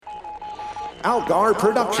Algar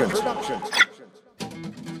Productions.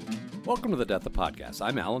 Welcome to the Death of Podcast.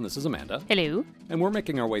 I'm Alan, this is Amanda. Hello. And we're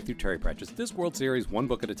making our way through Terry Pratchett's Discworld series one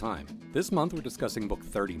book at a time. This month we're discussing book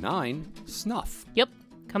 39, Snuff. Yep,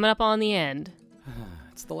 coming up on the end.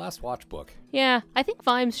 It's the last watch book. Yeah, I think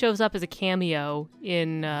Vimes shows up as a cameo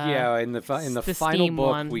in in the final Steam book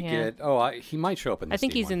one, we yeah. get... he might show up in the I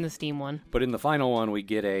think Steam he's one. in the Steam one. But in the final one we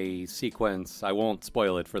get a sequence. I won't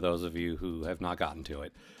spoil it for those of you who have not gotten to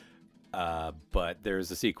it. But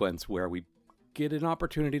there's a sequence where we get an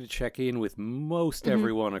opportunity to check in with most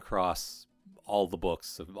everyone across all the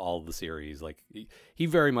books of all the series. Like he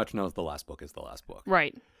very much knows the last book is the last book.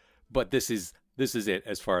 Right. But this is it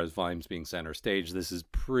as far as Vimes being center stage. This is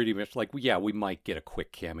pretty much like, yeah, we might get a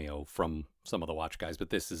quick cameo from some of the Watch guys, but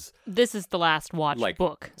this is the last watch like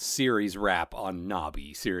book. Series wrap on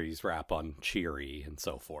Nobby, series wrap on Cheery, and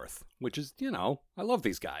so forth. Which is, I love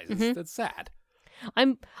these guys. It's sad.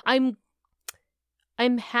 I'm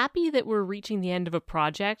happy that we're reaching the end of a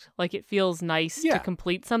project. Like, it feels nice to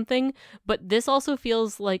complete something, but this also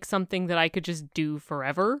feels like something that I could just do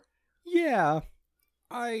forever. Yeah.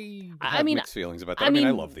 I have mixed feelings about that. I mean,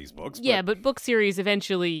 I love these books. Yeah, but book series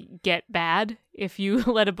eventually get bad if you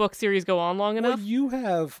let a book series go on long enough. Well, you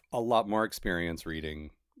have a lot more experience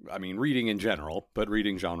reading. I mean, reading in general, but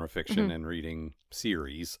reading genre fiction and reading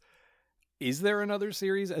series. Is there another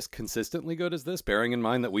series as consistently good as this, bearing in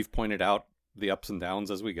mind that we've pointed out the ups and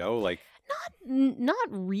downs as we go? Like, not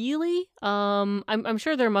really. I'm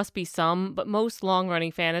sure there must be some, but most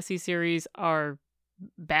long-running fantasy series are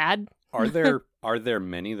bad. Are there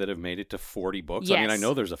many that have made it to 40 books? Yes. I mean, I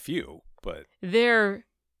know there's a few, but they're,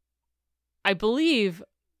 I believe,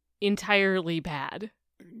 entirely bad.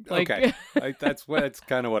 Okay, that's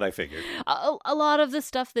kind of what I figured. A lot of the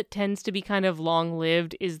stuff that tends to be kind of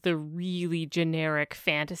long-lived is the really generic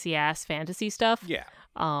fantasy stuff. Yeah.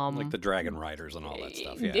 Like the Dragon Riders and all that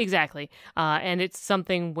stuff. Yeah. Exactly. And it's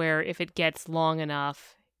something where if it gets long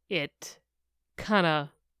enough, it kind of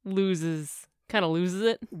loses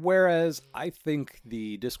it. Whereas I think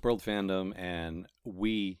the Discworld fandom and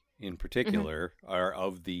we in particular are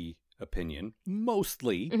of the opinion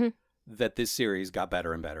mostly that this series got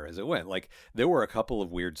better and better as it went. Like, there were a couple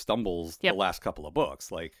of weird stumbles the last couple of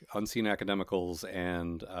books, like Unseen Academicals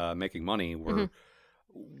and Making Money were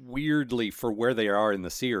weirdly, for where they are in the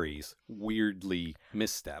series, weirdly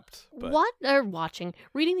misstepped. But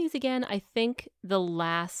Reading these again, I think the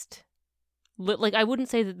last, like, I wouldn't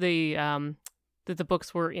say that the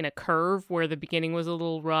books were in a curve where the beginning was a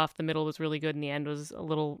little rough, the middle was really good, and the end was a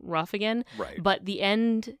little rough again. Right. But the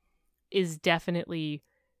end is definitely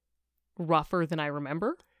rougher than I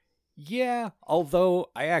remember. Yeah,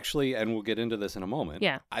 although I actually, and we'll get into this in a moment,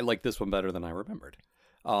 yeah, I like this one better than I remembered.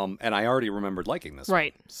 And I already remembered liking this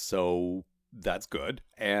right. one. So that's good.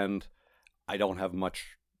 And I don't have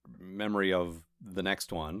much memory of the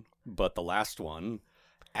next one, but the last one,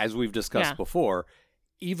 as we've discussed before,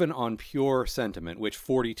 even on pure sentiment, which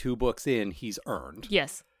 42 books in, he's earned.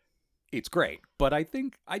 Yes. It's great. But I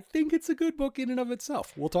think it's a good book in and of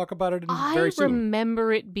itself. We'll talk about it very soon. I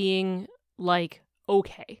remember it being, like,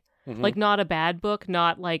 okay. Like, not a bad book,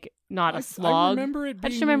 not a slog. I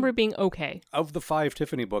just remember it being okay. Of the 5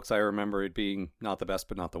 Tiffany books, I remember it being not the best,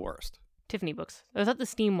 but not the worst. Tiffany books. I thought the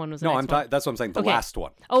Steam one was the No, next one. that's what I'm saying. The last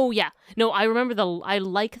one. Oh, yeah. No, I remember I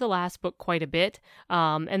like the last book quite a bit.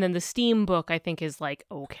 And then the Steam book, I think, is, like,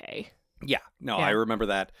 okay. Yeah. No, I remember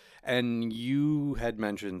that. And you had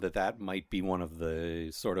mentioned that might be one of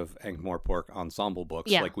the sort of Ankh-Morpork ensemble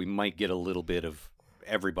books. Yeah. Like, we might get a little bit of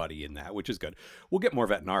everybody in that, which is good. We'll get more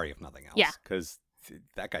Vetinari, if nothing else. Yeah. Because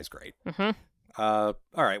that guy's great. All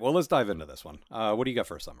right, well, let's dive into this one. What do you got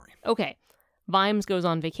for a summary? Okay. Vimes goes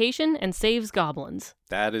on vacation and saves goblins.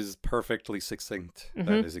 That is perfectly succinct.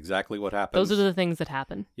 That is exactly what happens. Those are the things that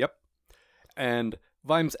happen. Yep. And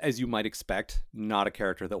Vimes, as you might expect, not a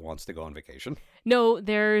character that wants to go on vacation. No,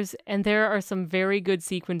 there are some very good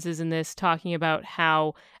sequences in this talking about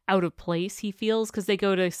how out of place he feels because they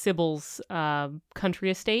go to Sybil's country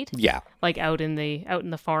estate. Yeah. Like out in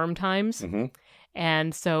the farm times.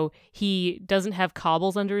 And so he doesn't have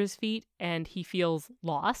cobbles under his feet and he feels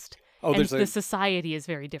lost. Oh, and the society is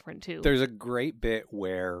very different too. There's a great bit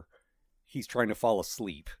where he's trying to fall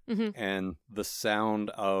asleep and the sound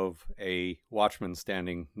of a watchman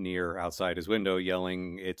standing near outside his window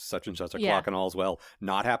yelling, "It's such and such o'clock and all's well,"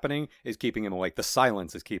 not happening, is keeping him awake. The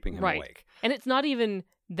silence is keeping him awake. And it's not even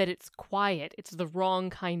that it's quiet, it's the wrong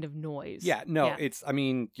kind of noise. It's,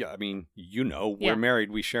 we're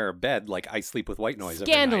married, we share a bed, like I sleep with white noise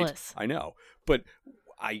every night. Scandalous. I know, but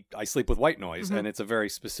I sleep with white noise and it's a very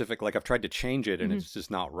specific, like I've tried to change it and it's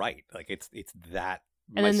just not right. Like it's that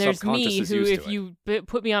And then there's me, who, if you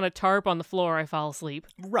put me on a tarp on the floor, I fall asleep.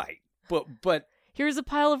 Right. But here's a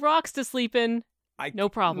pile of rocks to sleep in. No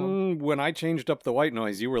problem. When I changed up the white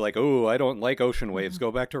noise, you were like, "Oh, I don't like ocean waves.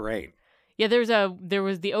 Go back to rain." Yeah, there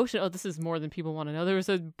was the ocean. Oh, this is more than people want to know. There was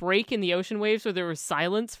a break in the ocean waves where there was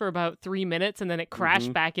silence for about 3 minutes, and then it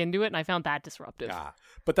crashed back into it, and I found that disruptive.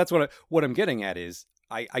 But that's what I'm getting at is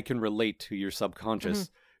I can relate to your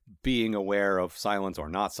subconscious being aware of silence or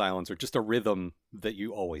not silence or just a rhythm that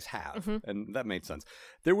you always have. And that made sense.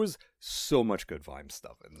 There was so much good Vimes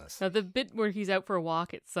stuff in this. Now, the bit where he's out for a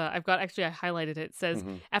walk, it's I highlighted it. It says,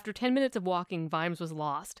 after 10 minutes of walking, Vimes was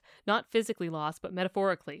lost. Not physically lost, but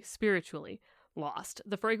metaphorically, spiritually lost.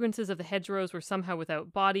 The fragrances of the hedgerows were somehow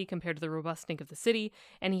without body compared to the robust stink of the city,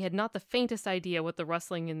 and he had not the faintest idea what the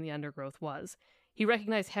rustling in the undergrowth was. He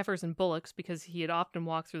recognized heifers and bullocks because he had often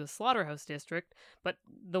walked through the slaughterhouse district, but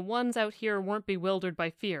the ones out here weren't bewildered by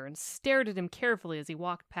fear and stared at him carefully as he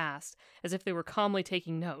walked past, as if they were calmly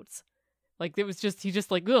taking notes. Like, he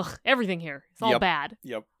just like, ugh, everything here. It's all bad.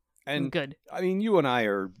 Yep. And good. I mean, you and I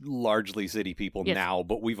are largely city people now,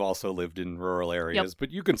 but we've also lived in rural areas,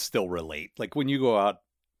 but you can still relate. Like, when you go out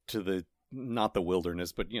to not the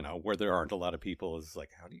wilderness, but, where there aren't a lot of people, it's like,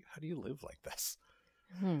 how do you live like this?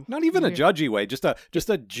 Not even a judgy way, just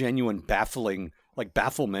a genuine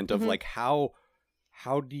bafflement of like how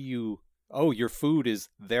do you your food is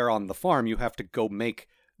there on the farm, you have to go make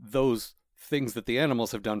those things that the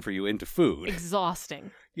animals have done for you into food.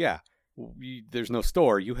 Exhausting. Yeah. There's no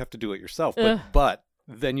store, you have to do it yourself, but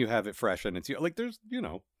then you have it fresh and it's like there's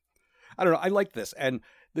I don't know, I like this, and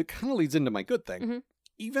that kind of leads into my good thing.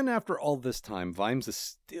 Even after all this time, Vimes is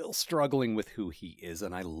still struggling with who he is,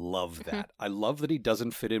 and I love that. I love that he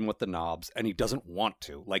doesn't fit in with the knobs, and he doesn't want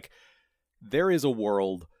to. Like, there is a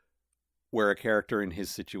world where a character in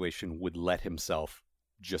his situation would let himself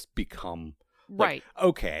just become... Right. Like,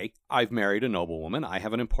 okay, I've married a noblewoman, I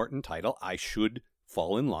have an important title, I should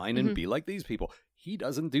fall in line and be like these people. He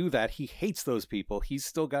doesn't do that. He hates those people. He's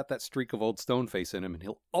still got that streak of old Stoneface in him, and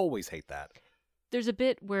he'll always hate that. There's a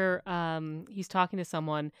bit where he's talking to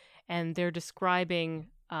someone and they're describing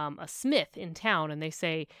a smith in town, and they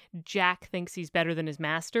say Jack thinks he's better than his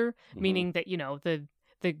master, meaning that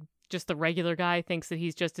the regular guy thinks that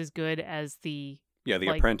he's just as good as the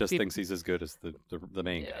apprentice thinks he's as good as the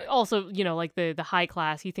main guy. Also, like the high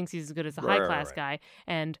class, he thinks he's as good as the high class guy.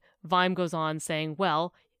 And Vime goes on saying,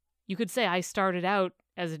 well, you could say I started out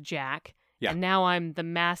as a Jack, and now I'm the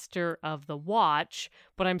master of the watch,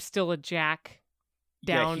 but I'm still a Jack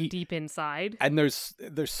down deep inside. And there's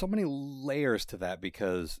so many layers to that,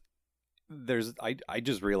 because I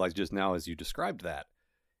just realized just now as you described that,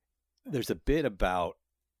 there's a bit about,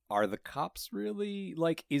 are the cops really,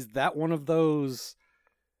 like, is that one of those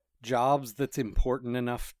jobs that's important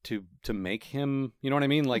enough to make him, you know what I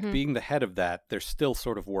mean? Like, being the head of that, they're still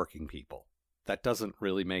sort of working people. That doesn't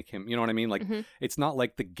really make him, you know what I mean? Like, it's not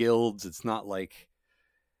like the guilds, it's not like...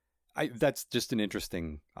 that's just an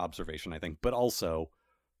interesting observation, I think. But also,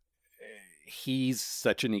 he's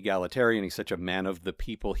such an egalitarian. He's such a man of the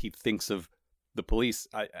people. He thinks of the police.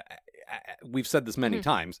 We've said this many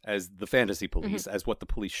times, as the fantasy police, as what the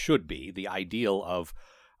police should be. The ideal of,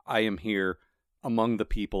 I am here among the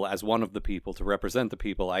people as one of the people to represent the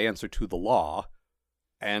people. I answer to the law.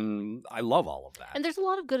 And I love all of that. And there's a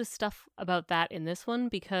lot of good stuff about that in this one,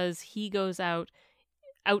 because he goes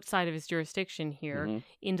outside of his jurisdiction here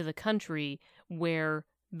into the country where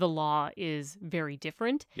the law is very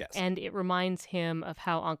different. Yes. And it reminds him of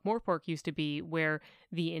how Ankh-Morpork used to be, where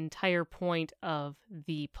the entire point of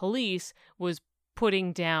the police was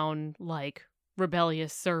putting down, like,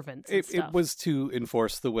 rebellious servants and stuff. It was to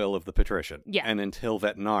enforce the will of the patrician. Yeah. And until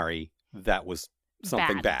Vetinari, that was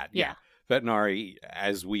something bad. Yeah. Vetinari,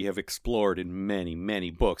 as we have explored in many, many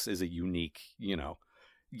books, is a unique,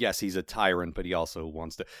 yes, he's a tyrant, but he also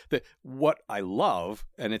wants to... What I love,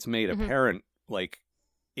 and it's made apparent, like,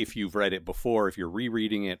 if you've read it before, if you're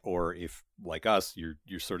rereading it, or if, like us,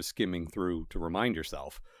 you're sort of skimming through to remind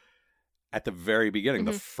yourself, at the very beginning,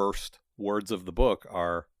 the first words of the book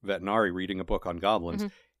are Vetinari reading a book on goblins.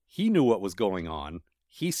 He knew what was going on.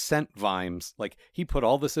 He sent Vimes, like, he put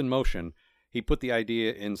all this in motion. He put the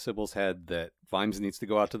idea in Sybil's head that Vimes needs to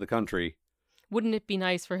go out to the country. Wouldn't it be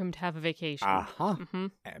nice for him to have a vacation?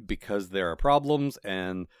 Because there are problems,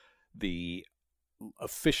 and the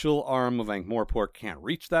official arm of Ankh-Morpork can't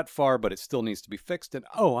reach that far, but it still needs to be fixed. And,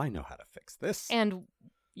 I know how to fix this. And,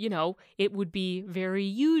 it would be very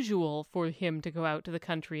usual for him to go out to the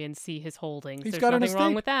country and see his holdings. He's There's got nothing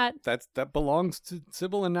wrong with that. That belongs to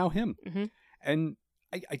Sybil and now him. And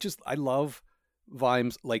I love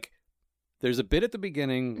Vimes, like, There's a bit at the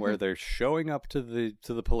beginning where they're showing up to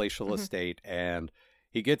the palatial estate, and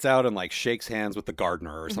he gets out and like shakes hands with the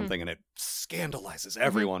gardener or something, and it scandalizes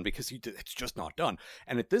everyone because it's just not done.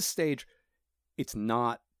 And at this stage, it's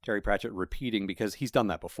not Terry Pratchett repeating because he's done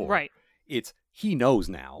that before. Right. It's he knows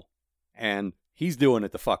now, and he's doing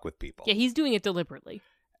it to fuck with people. Yeah, he's doing it deliberately.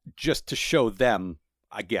 Just to show them,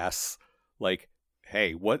 I guess, like,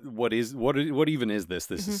 hey, what even is this?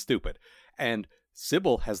 This is stupid. And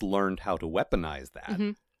Sybil has learned how to weaponize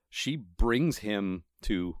that. She brings him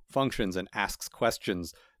to functions and asks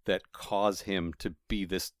questions that cause him to be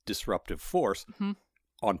this disruptive force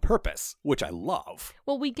on purpose, which I love.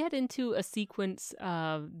 Well, we get into a sequence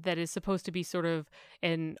that is supposed to be sort of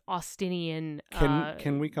an Austinian...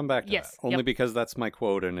 Can we come back to yes, that? Only because that's my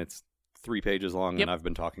quote, and it's 3 pages long, and I've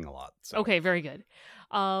been talking a lot. So. Okay, very good.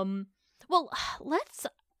 Well, I want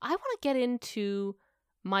to get into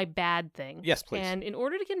my bad thing. Yes, please. And in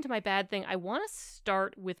order to get into my bad thing, I want to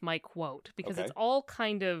start with my quote, because it's all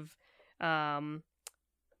kind of...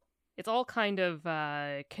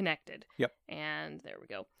 connected. Yep. And there we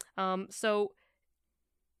go. So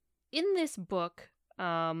in this book,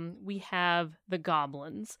 we have the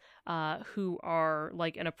goblins, who are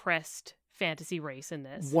like an oppressed fantasy race in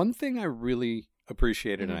this. One thing I really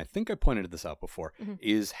appreciated, and I think I pointed this out before,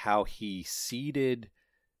 is how he seeded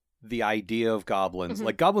the idea of goblins.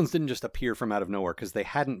 Like, goblins didn't just appear from out of nowhere because they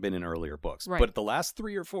hadn't been in earlier books. Right. But the last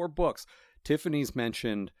 3 or 4 books, Tiffany's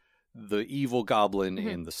mentioned the evil goblin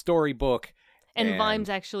in the storybook. And Vimes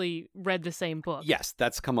actually read the same book. Yes,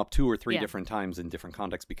 that's come up 2 or 3 different times in different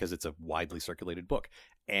contexts because it's a widely circulated book.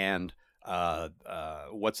 And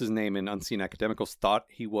what's his name in Unseen Academicals thought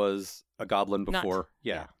he was a goblin before.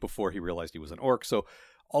 Before he realized he was an orc. So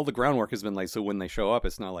all the groundwork has been like, so when they show up,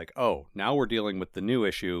 it's not like, oh, now we're dealing with the new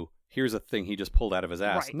issue. Here's a thing he just pulled out of his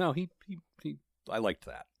ass. Right. No, he I liked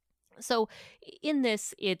that. So in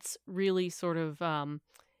this, it's really sort of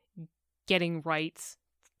getting rights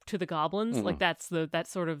to the goblins. Like that's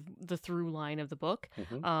sort of the through line of the book.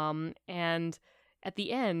 And at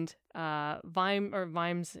the end,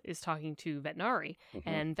 Vimes is talking to Vetinari,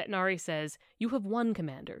 and Vetinari says, "You have won,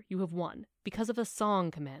 Commander. You have won because of a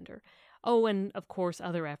song, Commander. Oh, and of course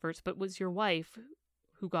other efforts, but was your wife,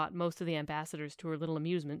 who got most of the ambassadors to her little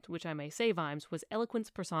amusement, which I may say, Vimes, was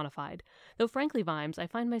eloquence personified. Though frankly, Vimes, I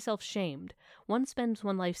find myself shamed. One spends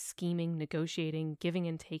one life scheming, negotiating, giving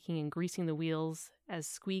and taking, and greasing the wheels as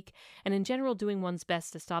squeak, and in general doing one's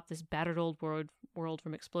best to stop this battered old world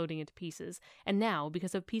from exploding into pieces. And now,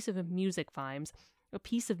 because of a piece of music, Vimes, a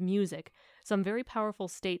piece of music, some very powerful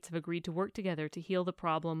states have agreed to work together to heal the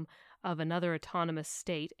problem of another autonomous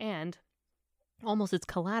state and... almost its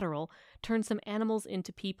collateral, turn some animals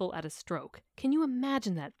into people at a stroke. Can you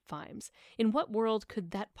imagine that, Vimes? In what world could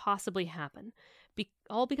that possibly happen?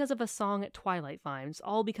 All because of a song at twilight, Vimes.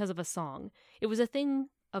 All because of a song. It was a thing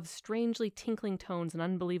of strangely tinkling tones and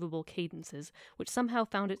unbelievable cadences, which somehow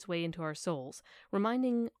found its way into our souls,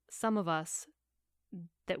 reminding some of us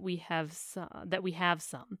that we have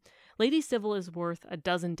some. Lady Sybil is worth a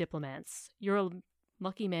dozen diplomats. You're a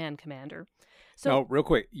lucky man, Commander. So, no, real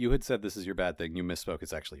quick, you had said this is your bad thing. You misspoke.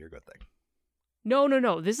 It's actually your good thing.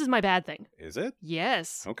 No. This is my bad thing. Is it?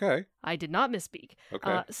 Yes. Okay. I did not misspeak.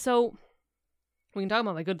 Okay. So we can talk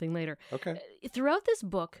about my good thing later. Okay. Throughout this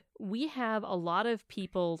book, we have a lot of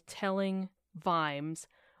people telling Vimes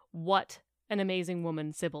what an amazing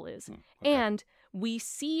woman Sybil is. Okay. And we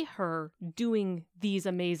see her doing these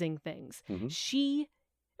amazing things.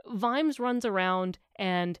 Vimes runs around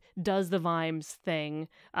and does the Vimes thing.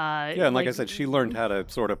 And like I said, she learned how to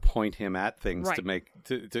sort of point him at things to make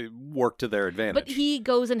to work to their advantage. But he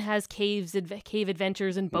goes and has cave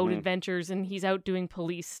adventures and boat adventures, and he's out doing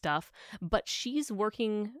police stuff. But she's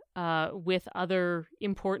working with other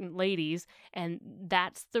important ladies, and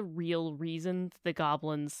that's the real reason the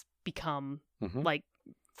goblins become like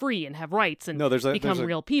free and have rights and become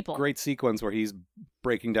real people. Great sequence where he's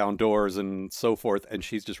breaking down doors and so forth, and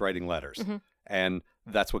she's just writing letters. And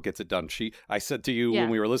that's what gets it done. I said to you when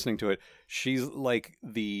we were listening to it, she's like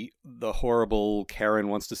the horrible Karen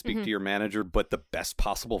wants to speak to your manager, but the best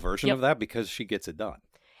possible version of that because she gets it done.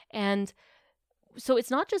 And so it's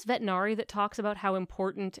not just Vetinari that talks about how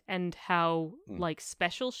important and how like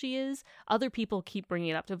special she is. Other people keep bringing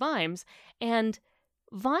it up to Vimes, and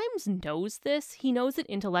Vimes knows this. He knows it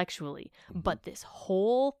intellectually, but this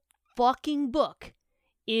whole fucking book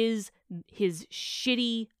is his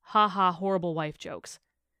shitty, ha-ha, horrible wife jokes.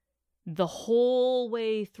 the whole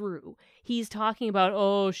way through. He's talking about,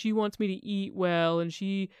 oh, she wants me to eat well, and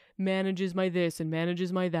she manages my this and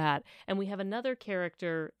manages my that. And we have another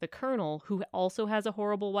character, the Colonel, who also has a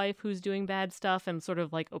horrible wife who's doing bad stuff and sort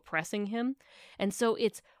of like oppressing him. And so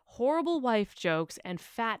it's horrible wife jokes and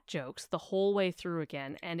fat jokes the whole way through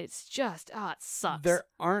again. And it's just, it sucks. There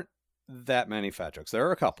aren't that many fat jokes. There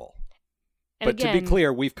are a couple. And but again, to be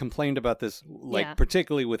clear, we've complained about this,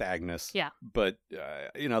 particularly with Agnes. Yeah. But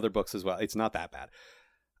in other books as well. It's not that bad.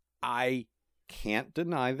 I can't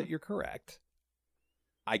deny that you're correct.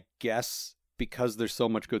 I guess because there's so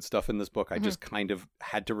much good stuff in this book, I just kind of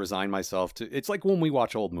had to resign myself to... It's like when we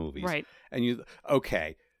watch old movies. Right. And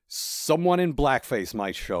someone in blackface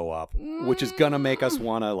might show up, which is going to make us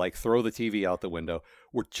want to like throw the TV out the window.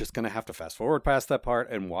 We're just going to have to fast forward past that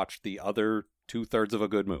part and watch the other 2/3 of a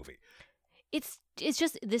good movie. It's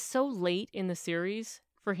just this so late in the series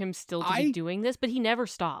for him still to be doing this, but he never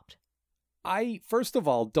stopped. I, first of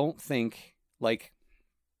all, don't think, like,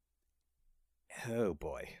 oh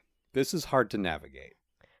boy, this is hard to navigate.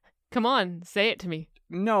 Come on, say it to me.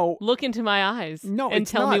 No. Look into my eyes and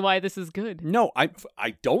tell me why this is good. No, I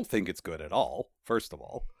don't think it's good at all, first of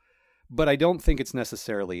all. But I don't think it's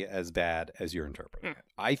necessarily as bad as you're interpreting it.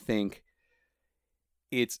 I think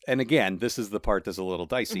it's, and again, this is the part that's a little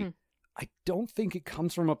dicey. I don't think it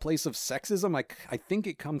comes from a place of sexism. I think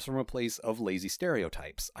it comes from a place of lazy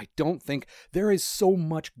stereotypes. I don't think there is so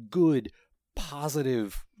much good,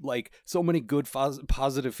 positive, like so many good,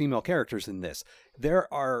 positive female characters in this.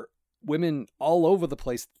 There are women all over the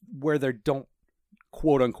place where there don't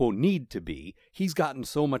quote unquote need to be. He's gotten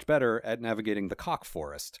so much better at navigating the cock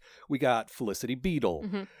forest. We got Felicity Beadle.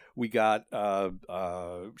 We got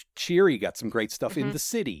Cheery got some great stuff in the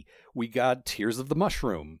city. We got Tears of the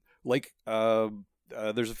Mushroom. Like,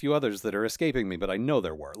 there's a few others that are escaping me, but I know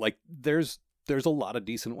there were. Like, there's a lot of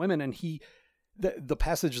decent women, and the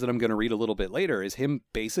passage that I'm going to read a little bit later is him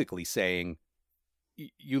basically saying,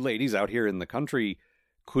 you ladies out here in the country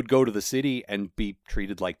could go to the city and be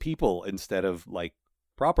treated like people instead of like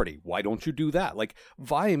property. Why don't you do that? Like,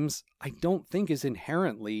 Vimes, I don't think is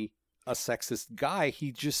inherently a sexist guy.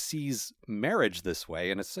 He just sees marriage this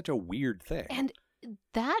way, and it's such a weird thing. And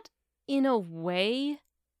that, in a way,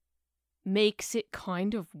 makes it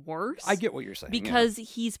kind of worse. I get what you're saying. Because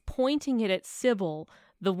he's pointing it at Sybil,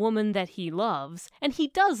 the woman that he loves, and he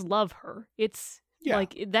does love her. It's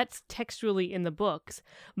like, that's textually in the books,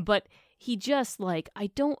 but he just like,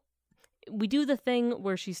 we do the thing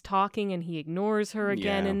where she's talking and he ignores her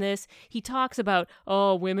again in this. He talks about,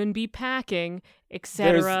 women be packing,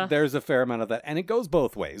 etc. There's a fair amount of that. And it goes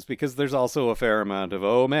both ways, because there's also a fair amount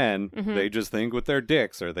of, men, they just think with their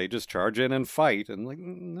dicks, or they just charge in and fight. And like,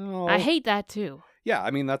 no. I hate that too. Yeah,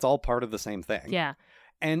 I mean, that's all part of the same thing. Yeah.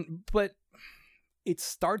 But it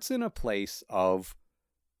starts in a place of,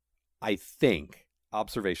 I think,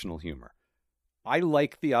 observational humor. I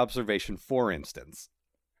like the observation, for instance,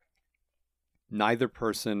 neither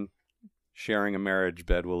person sharing a marriage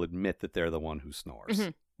bed will admit that they're the one who snores.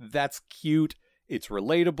 That's cute. It's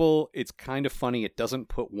relatable. It's kind of funny. It doesn't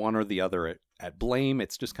put one or the other at blame.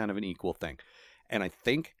 It's just kind of an equal thing. And I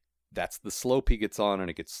think that's the slope he gets on, and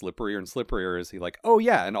it gets slipperier and slipperier as he like, oh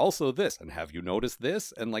yeah, and also this, and have you noticed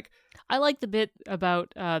this? And like, I like the bit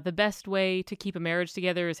about the best way to keep a marriage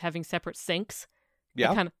together is having separate sinks.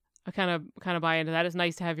 Yeah. I kind of buy into that. It's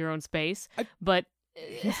nice to have your own space, but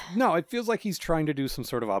no, it feels like he's trying to do some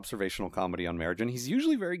sort of observational comedy on marriage, and he's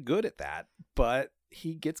usually very good at that, but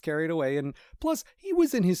he gets carried away. And plus, he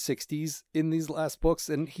was in his 60s in these last books,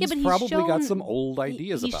 and he's probably got some old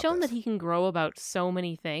ideas about this. He's shown that he can grow about so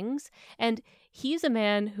many things, and he's a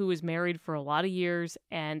man who was married for a lot of years,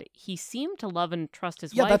 and he seemed to love and trust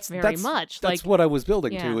his wife very much. That's what I was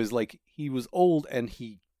building to, is like, he was old, and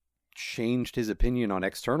he changed his opinion on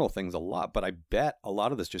external things a lot, but I bet a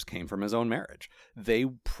lot of this just came from his own marriage. They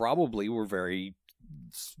probably were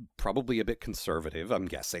probably a bit conservative, I'm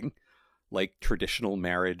guessing. Like traditional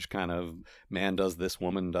marriage kind of, man does this,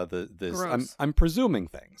 woman does this. I'm presuming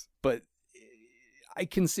things, but I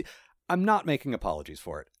can see, I'm not making apologies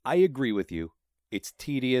for it. I agree with you. It's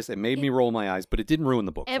tedious. It made me roll my eyes, but it didn't ruin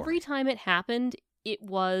the book. Every time it happened, it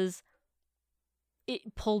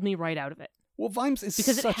pulled me right out of it. Well, Vimes is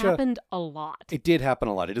because it happened a lot. It did happen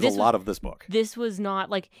a lot. It is a lot of this book. This was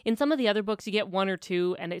not like in some of the other books you get one or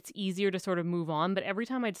two and it's easier to sort of move on. But every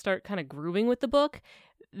time I'd start kind of grooving with the book,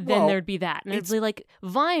 then there'd be that. And it'd be like,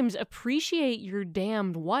 Vimes, appreciate your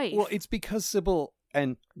damned wife. Well, it's because Sybil,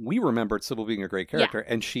 and we remembered Sybil being a great character,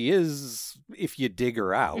 and she is, if you dig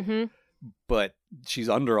her out, but she's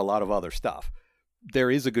under a lot of other stuff.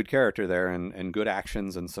 there is a good character there and good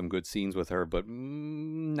actions and some good scenes with her. But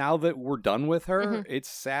now that we're done with her, it's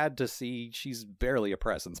sad to see she's barely a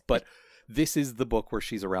presence. But this is the book where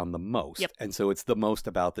she's around the most. Yep. And so it's the most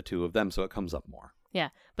about the two of them. So it comes up more. Yeah.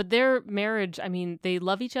 But their marriage, I mean, they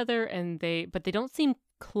love each other but they don't seem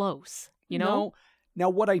close, you know? No. Now,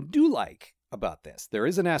 what I do like about this, there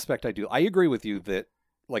is an aspect I do. I agree with you that,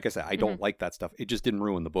 like I said, I don't like that stuff. It just didn't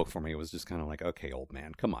ruin the book for me. It was just kind of like, okay, old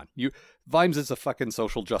man, come on. Vimes is a fucking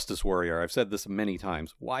social justice warrior. I've said this many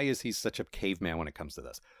times. Why is he such a caveman when it comes to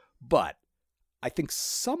this? But I think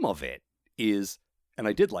some of it is, and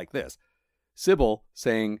I did like this, Sybil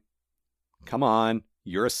saying, come on,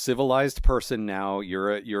 you're a civilized person now.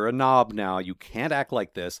 You're a knob now. You can't act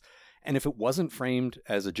like this. And if it wasn't framed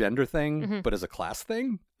as a gender thing, but as a class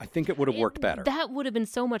thing, I think it would have worked better. That would have been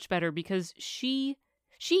so much better because she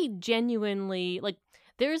genuinely, like,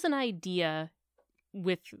 there's an idea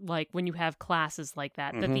with, like, when you have classes like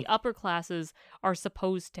that the upper classes are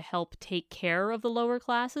supposed to help take care of the lower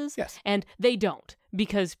classes. Yes. And they don't,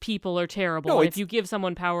 because people are terrible. No, and if you give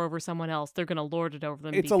someone power over someone else, they're going to lord it over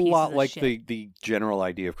them. It's a lot like the general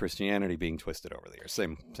idea of Christianity being twisted over the years.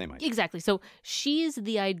 Same idea. Exactly. So she's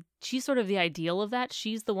sort of the ideal of that.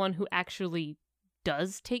 She's the one who actually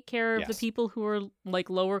does take care of the people who are, like,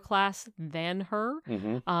 lower class than her.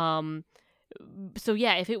 So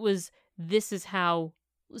yeah, if it was, this is how,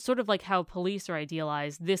 sort of like how police are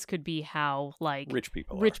idealized, this could be how, like, rich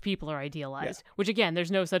people are idealized. Which, again,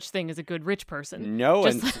 there's no such thing as a good rich person. No,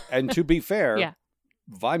 and to be fair, Yeah.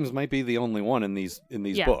 Vimes might be the only one in these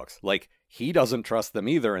books. Like, he doesn't trust them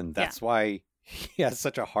either, and that's why he has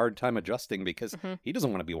such a hard time adjusting, because he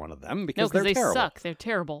doesn't want to be one of them, because they're they terrible. suck. They're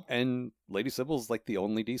terrible. And Lady Sybil's like the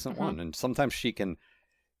only decent one, and sometimes she can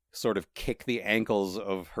sort of kick the ankles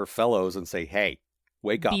of her fellows and say, "Hey,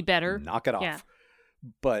 wake up, be better, knock it off."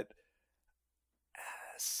 But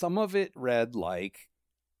some of it read like,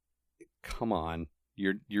 "Come on,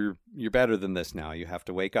 you're better than this now. You have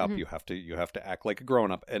to wake up. You have to act like a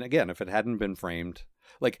grown up." And again, if it hadn't been framed,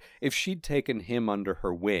 like if she'd taken him under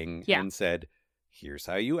her wing and said, "Here's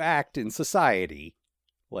how you act in society,"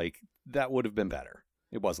 like, that would have been better.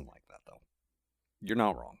 It wasn't like that, though. You're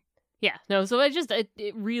not wrong. Yeah, no, so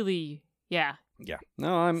it really, yeah. Yeah,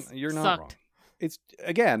 no, you're not sucked. wrong. It's,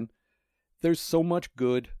 again, there's so much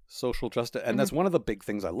good social justice, and that's one of the big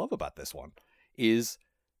things I love about this one, is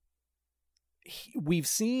we've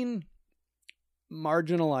seen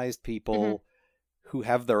marginalized people who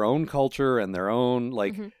have their own culture and their own,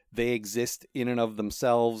 like, they exist in and of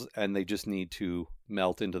themselves, and they just need to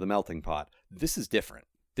melt into the melting pot. This is different.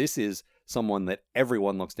 This is someone that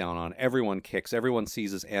everyone looks down on, everyone kicks, everyone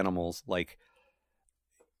sees as animals, like,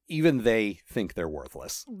 even they think they're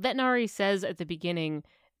worthless. Vetinari says at the beginning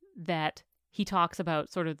that he talks about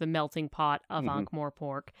sort of the melting pot of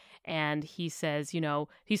Ankh-Morpork, and he says,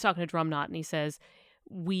 he's talking to Drumknot, and he says,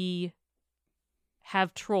 we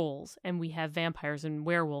have trolls, and we have vampires and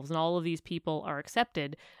werewolves, and all of these people are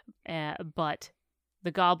accepted, but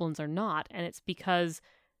the goblins are not, and it's because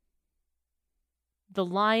the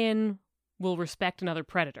lion will respect another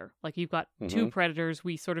predator. Like, you've got two predators,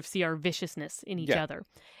 we sort of see our viciousness in each other.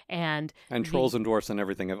 And trolls and dwarfs and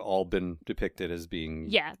everything have all been depicted as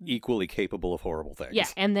being equally capable of horrible things. Yeah,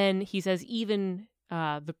 and then he says even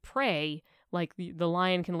the prey, like the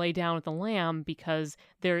lion can lay down with the lamb because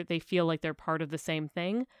they feel like they're part of the same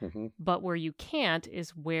thing. But where you can't is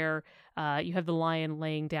where you have the lion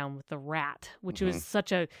laying down with the rat, which was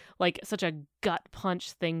such a gut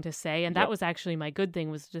punch thing to say. And that was actually my good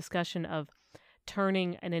thing, was the discussion of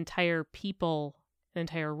turning an entire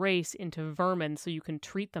race into vermin so you can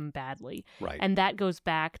treat them badly. Right. And that goes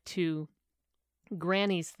back to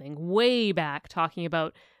Granny's thing, way back, talking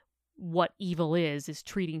about what evil is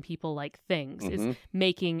treating people like things, is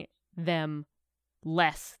making them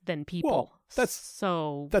less than people. Well,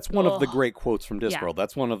 that's one of the great quotes from Discworld.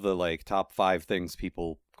 That's one of the, like, top 5 things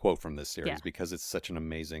people quote from this series, because it's such an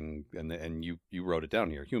amazing, and you wrote it down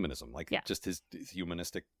here, humanism, like just his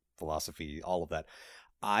humanistic philosophy, all of that.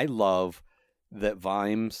 I love that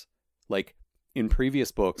Vimes, like, in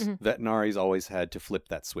previous books, Vetinari's always had to flip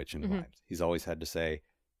that switch in Vimes. He's always had to say,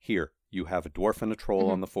 here, you have a dwarf and a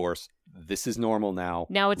troll on the force. This is normal now.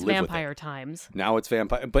 Now it's vampire times. Now it's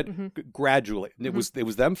vampire, but gradually. It was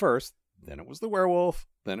them first, then it was the werewolf,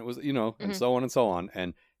 then it was, and so on and so on.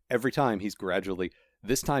 And every time he's gradually,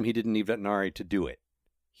 this time he didn't need Vetinari to do it.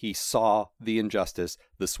 He saw the injustice,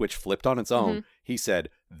 the switch flipped on its own. He said,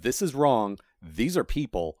 this is wrong. These are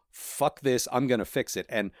people. Fuck this. I'm going to fix it.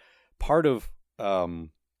 And part of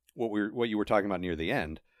what you were talking about near the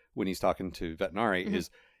end, when he's talking to Vetinari, is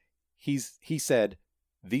he said,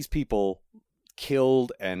 these people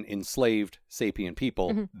killed and enslaved sapient people,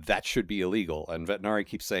 Mm-hmm. that should be illegal. And Vetinari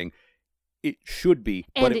keeps saying it should be,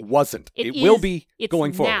 And but it wasn't. It is, will be it's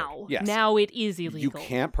going forward. now. Yes. Now it is illegal. You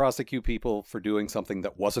can't prosecute people for doing something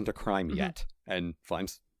that wasn't a crime Mm-hmm. yet. And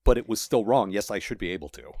Vimes, but it was still wrong. Yes, I should be able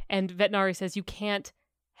to. And Vetinari says you can't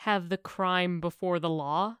have the crime before the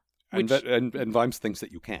law. Which, and Vimes thinks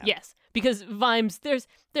that you can. Yes, because Vimes, there's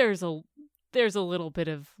a little bit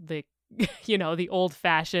of the, the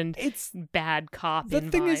old-fashioned bad cop The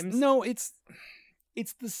in thing Vimes. is, no, it's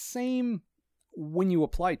the same when you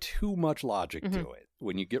apply too much logic Mm-hmm. to it.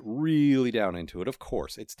 When you get really down into it, of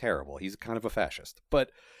course, it's terrible. He's kind of a fascist. But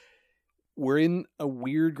we're in a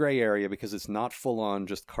weird gray area because it's not full-on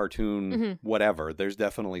just cartoon Mm-hmm. whatever. There's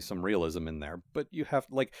definitely some realism in there. But you have,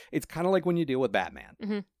 it's kind of like when you deal with Batman.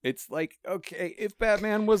 Mm-hmm. It's like, okay, if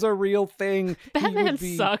Batman was a real thing, Batman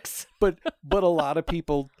sucks. But a lot of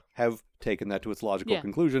people have taken that to its logical Yeah.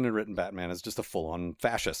 conclusion and written Batman as just a full-on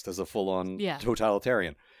fascist, as a full-on Yeah.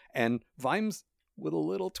 totalitarian. And Vimes, with a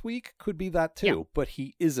little tweak, could be that too. Yeah. But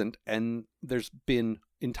he isn't. And there's been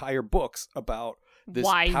entire books about this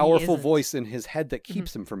Why he powerful isn't. voice in his head that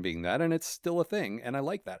keeps him from being that. And it's still a thing. And I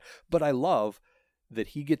like that. But I love that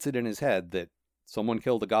he gets it in his head that someone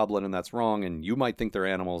killed a goblin and that's wrong. And you might think they're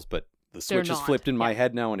animals, but the switch is not. flipped in my Yeah.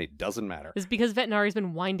 head now and it doesn't matter. It's because Vetinari's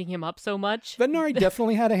been winding him up so much. Vetinari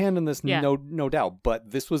definitely had a hand in this, Yeah. no doubt.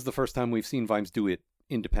 But this was the first time we've seen Vimes do it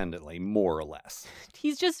independently, more or less.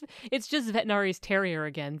 It's just Vetinari's terrier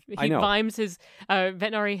again. I know. Vimes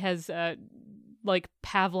Vetinari has like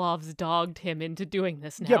Pavlov's dogged him into doing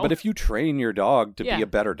this now. Yeah, but if you train your dog to Yeah. be a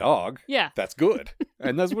better dog, yeah. that's good.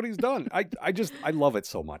 And that's what he's done. I love it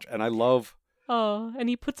so much. And I love... Oh, and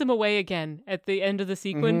he puts him away again at the end of the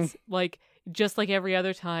sequence, like just like every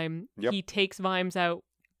other time. Yep. He takes Vimes out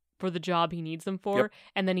for the job he needs them for, Yep.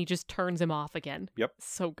 and then he just turns him off again. Yep.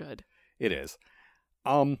 So good. It is.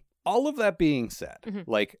 All of that being said,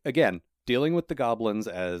 Mhm. again, dealing with the goblins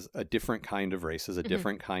as a different kind of race, as a Mhm.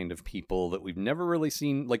 different kind of people that we've never really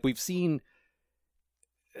seen. We've seen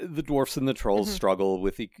the dwarfs and the trolls Mhm. struggle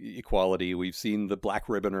with equality. We've seen the black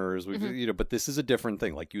ribboners, Mhm. but this is a different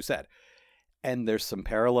thing, like you said. And there's some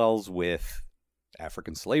parallels with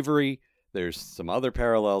African slavery. There's some other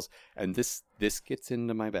parallels, and this gets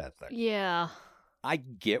into my bad thing. Yeah. I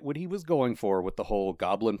get what he was going for with the whole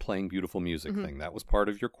goblin playing beautiful music Mhm. thing. That was part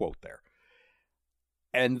of your quote there.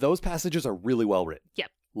 And those passages are really well written.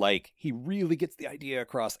 Yep. He really gets the idea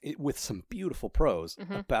across it with some beautiful prose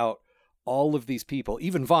Mhm. about all of these people,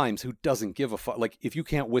 even Vimes, who doesn't give a fuck. If you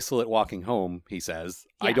can't whistle at walking home, he says,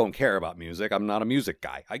 I Yeah. don't care about music. I'm not a music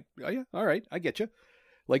guy. Yeah, all right, I get you.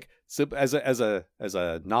 As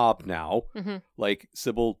a knob now, Mhm.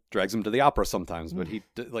 Sybil drags him to the opera sometimes, but he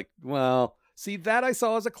see, that I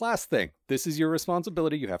saw as a class thing. This is your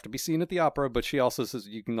responsibility. You have to be seen at the opera, but she also says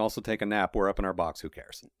you can also take a nap. We're up in our box. Who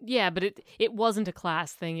cares? Yeah, but it wasn't a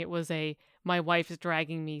class thing. It was my wife is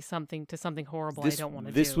dragging me to something horrible I don't want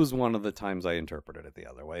to do. This was one of the times I interpreted it the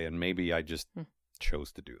other way, and maybe I just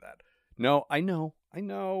chose to do that. No, I know.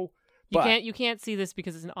 You can't see this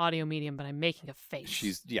because it's an audio medium, but I'm making a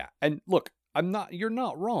face. And look, you're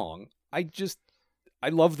not wrong. I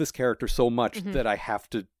love this character so much Mhm. that I have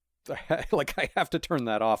to, I have to turn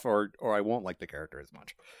that off or I won't like the character as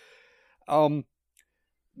much.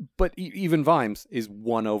 But even Vimes is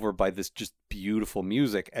won over by this just beautiful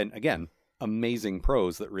music. And again, amazing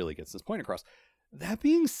prose that really gets this point across. That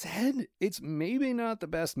being said, it's maybe not the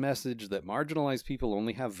best message that marginalized people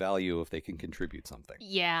only have value if they can contribute something.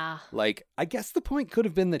 Yeah. I guess the point could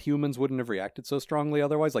have been that humans wouldn't have reacted so strongly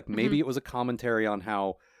otherwise. Maybe it was a commentary on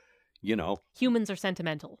how, humans are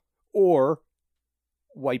sentimental. or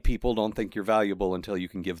white people don't think you're valuable until you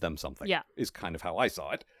can give them something. Yeah. Is kind of how I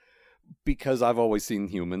saw it. Because I've always seen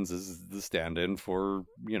humans as the stand-in for,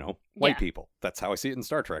 white Yeah. people. That's how I see it in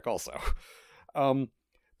Star Trek also.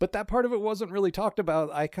 But that part of it wasn't really talked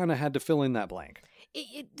about. I kind of had to fill in that blank.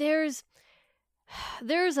 There's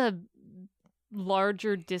a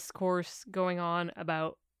larger discourse going on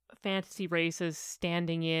about fantasy races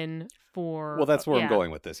standing in for... Well, that's where I'm going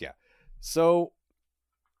with this, yeah. So,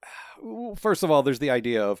 first of all, there's the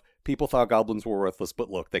idea of people thought goblins were worthless, but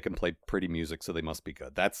look, they can play pretty music, so they must be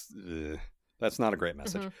good. That's not a great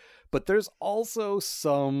message. Mhm. But there's also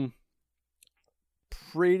some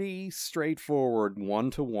pretty straightforward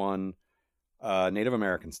one-to-one Native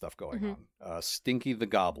American stuff going on. Stinky the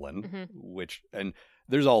Goblin, and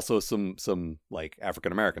there's also some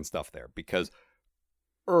African American stuff there, because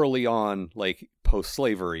early on,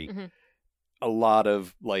 post-slavery, a lot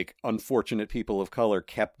of unfortunate people of color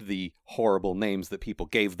kept the horrible names that people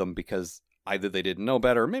gave them because either they didn't know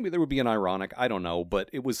better, maybe they were being ironic, I don't know, but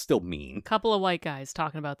it was still mean. Couple of white guys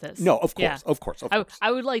talking about this. No, of course, of course.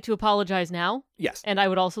 I would like to apologize now. Yes. And I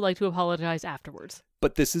would also like to apologize afterwards.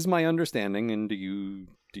 But this is my understanding, and do you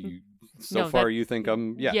so far you think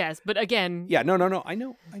I'm, yeah. Yes, but again. Yeah, no, I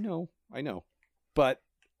know. But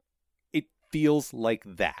it feels like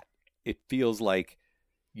that. It feels like,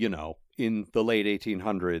 you know, in the late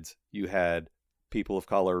 1800s, you had people of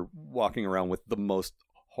color walking around with the most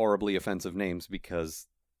horribly offensive names because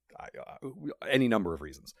any number of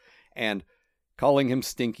reasons. And calling him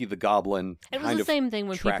Stinky the Goblin it was the same thing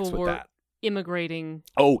when people were immigrating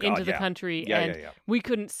into the country and we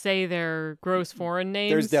couldn't say their gross foreign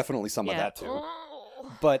names. There's definitely some of that too.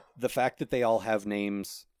 But the fact that they all have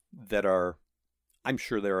names that are, I'm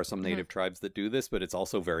sure there are some native tribes that do this, but it's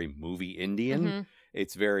also very movie Indian.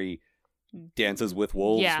 It's very dances with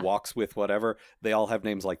wolves, walks with whatever. They all have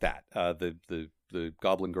names like that. The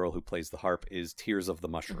goblin girl who plays the harp is Tears of the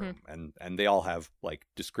Mushroom. And they all have like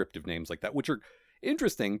descriptive names like that, which are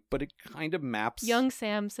interesting, but it kind of maps. Young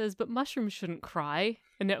Sam says, but mushrooms shouldn't cry.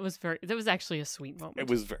 And that was actually a sweet moment. It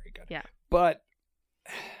was very good. Yeah. But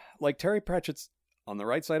like Terry Pratchett's on the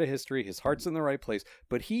right side of history, his heart's in the right place,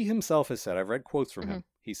 but he himself has said, I've read quotes from him.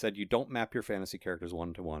 He said, you don't map your fantasy characters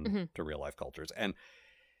one-to-one to real life cultures. And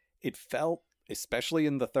it felt, especially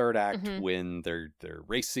in the third act, when they're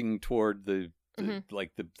racing toward the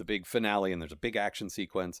big finale and there's a big action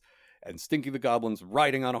sequence and Stinky the Goblin's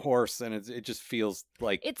riding on a horse and it just feels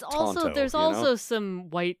like it's Tonto, also there's also some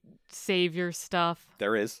white savior stuff.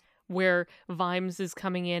 There is. Where Vimes is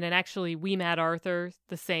coming in and actually We Mad Arthur,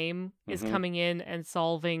 the same, is coming in and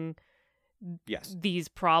solving these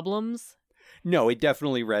problems. No, it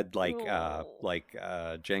definitely read like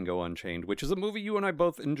Django Unchained, which is a movie you and I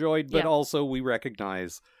both enjoyed, but also we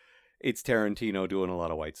recognize it's Tarantino doing a lot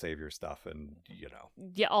of white savior stuff, and you know.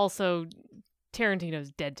 Yeah. Also,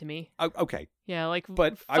 Tarantino's dead to me. Okay. Yeah, like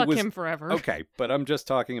but fuck him forever. Okay, but I'm just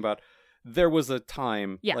talking about. There was a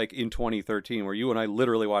time, like in 2013, where you and I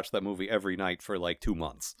literally watched that movie every night for like 2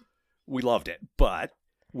 months. We loved it, but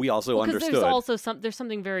we also understood. There's also there's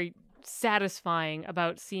something very satisfying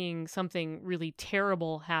about seeing something really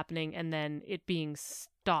terrible happening and then it being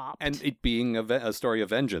stopped. And it being a story of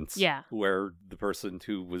vengeance. Yeah. Where the person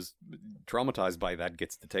who was traumatized by that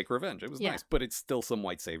gets to take revenge. It was nice, but it's still some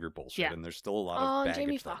white savior bullshit, and there's still a lot of baggage.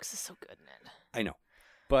 Jamie Foxx is so good in it. I know.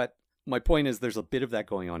 But my point is there's a bit of that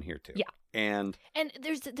going on here too. Yeah. And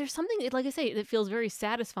there's something, like I say, that feels very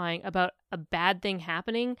satisfying about a bad thing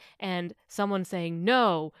happening and someone saying,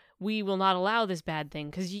 no, we will not allow this bad thing.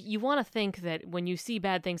 Because you want to think that when you see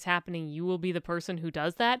bad things happening, you will be the person who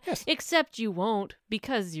does that. Yes. Except you won't,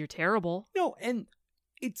 because you're terrible. No, and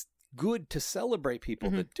it's good to celebrate people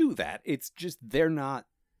that do that. It's just they're not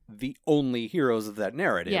the only heroes of that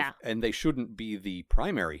narrative, and they shouldn't be the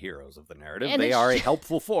primary heroes of the narrative. And they are a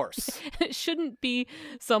helpful force. It shouldn't be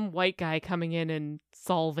some white guy coming in and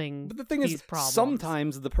solving but the thing these is, problems.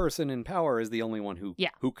 Sometimes the person in power is the only one who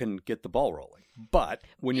can get the ball rolling. But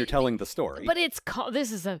when you're telling the story, but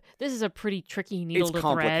this is a pretty tricky needle to thread. It's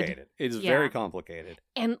complicated. It's very complicated.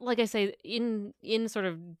 And like I say, in sort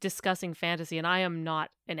of discussing fantasy, and I am not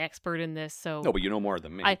an expert in this, so no, but you know more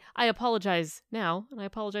than me. I apologize now, and I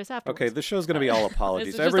apologize afterwards. Okay, this show's going to be all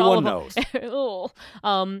apologies. Everyone knows.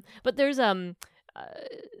 But there's a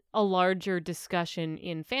larger discussion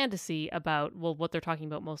in fantasy about, well, what they're talking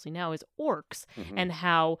about mostly now is orcs, and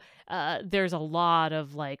how there's a lot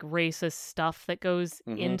of like racist stuff that goes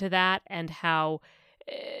into that, and how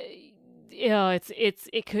it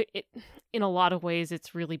could in a lot of ways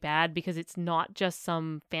it's really bad because it's not just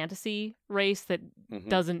some fantasy race that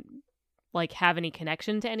doesn't like have any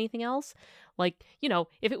connection to anything else. Like, you know,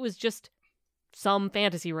 if it was just some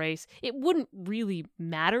fantasy race, it wouldn't really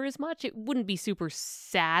matter as much. It wouldn't be super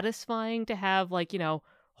satisfying to have, like, you know,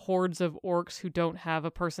 hordes of orcs who don't have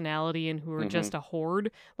a personality and who are just a horde.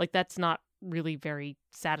 Like, that's not really very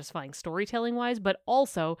satisfying storytelling wise, but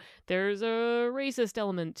also there's a racist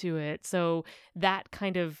element to it. So that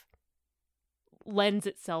kind of lends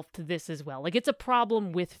itself to this as well. Like, it's a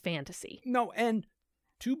problem with fantasy. No, and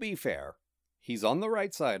to be fair, he's on the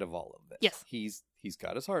right side of all of this. Yes. He's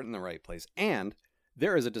got his heart in the right place. And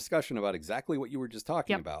there is a discussion about exactly what you were just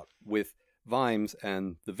talking about with Vimes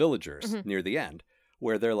and the villagers near the end,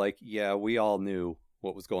 where they're like, yeah, we all knew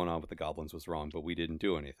what was going on with the goblins was wrong, but we didn't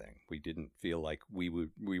do anything. We didn't feel like we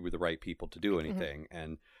were the right people to do anything.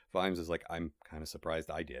 And Vimes is like, I'm kind of surprised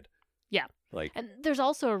I did. Yeah. Like, and there's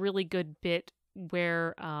also a really good bit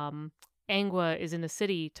where Angua is in the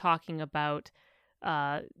city talking about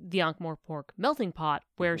the Ankh-Morpork melting pot,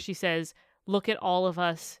 where she says, look at all of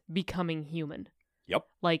us becoming human. Yep.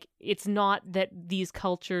 Like, it's not that these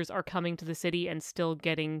cultures are coming to the city and still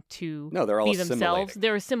getting to No, they're all be themselves. assimilating.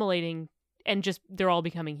 They're assimilating and just they're all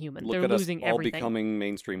becoming human. Look they're at losing us all everything. becoming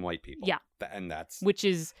mainstream white people. Yeah. And that's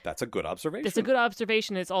a good observation. It's a good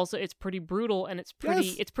observation. It's pretty brutal and it's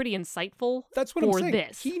pretty insightful. That's what for I'm saying.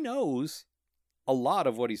 This. He knows a lot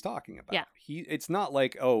of what he's talking about. Yeah. It's not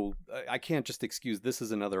like, oh, I can't just excuse this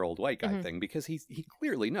as another old white guy thing, because he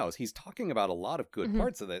clearly knows. He's talking about a lot of good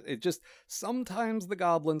parts of it. It just, sometimes the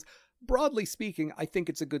goblins, broadly speaking, I think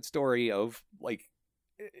it's a good story of, like,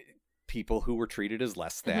 people who were treated as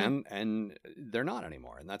less than, and they're not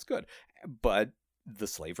anymore, and that's good. But the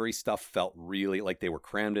slavery stuff felt really like they were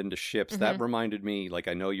crammed into ships. That reminded me, like,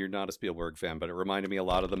 I know you're not a Spielberg fan, but it reminded me a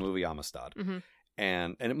lot of the movie Amistad.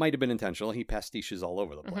 And it might have been intentional. He pastiches all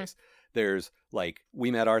over the place. There's, like,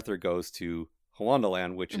 We Met Arthur goes to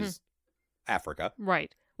Hawanda, which is Africa.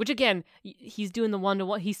 Right. Which, again, he's doing the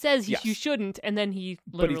one-to-one. He says you shouldn't, and then he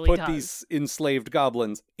literally But he's put these enslaved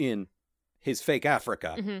goblins in his fake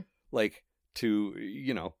Africa. Like, to,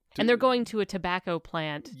 you know... and they're going to a tobacco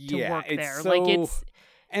plant to work there. So... Like, it's...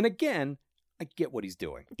 And again, I get what he's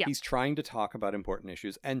doing. Yeah. He's trying to talk about important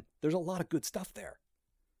issues, and there's a lot of good stuff there.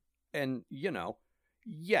 And, you know,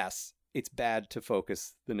 yes, it's bad to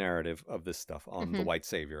focus the narrative of this stuff on the white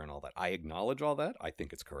savior and all that. I acknowledge all that. I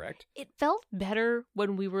think it's correct. It felt better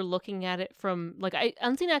when we were looking at it from, like,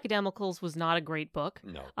 Unseen Academicals was not a great book.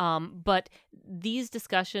 No. But these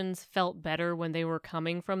discussions felt better when they were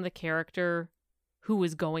coming from the character who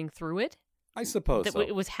was going through it. I suppose that so.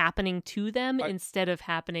 It was happening to them instead of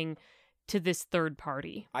happening to this third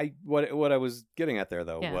party. What I was getting at there,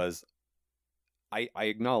 though, was... I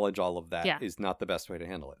acknowledge all of that is not the best way to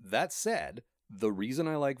handle it. That said, the reason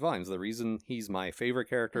I like Vimes, the reason he's my favorite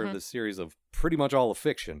character of this series of pretty much all of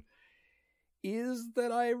fiction, is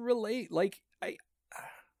that I relate. Like,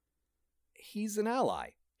 he's an ally.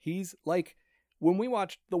 He's like, when we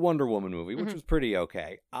watched the Wonder Woman movie, which was pretty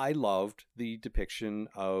okay, I loved the depiction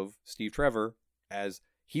of Steve Trevor as,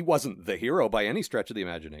 he wasn't the hero by any stretch of the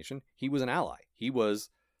imagination. He was an ally. He was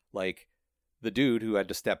like... the dude who had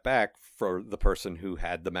to step back for the person who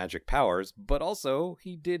had the magic powers, but also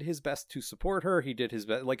he did his best to support her. He did his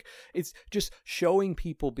best. Like, it's just showing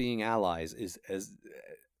people being allies is as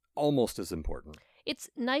almost as important. It's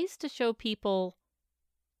nice to show people,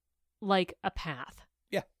 like, a path.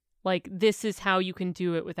 Yeah. Like, this is how you can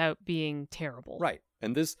do it without being terrible. Right.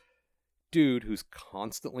 And this dude who's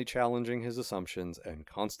constantly challenging his assumptions and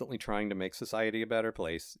constantly trying to make society a better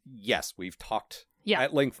place. Yes, we've talked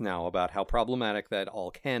at length now about how problematic that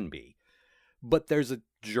all can be. But there's a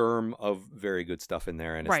germ of very good stuff in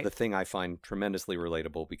there, and it's the thing I find tremendously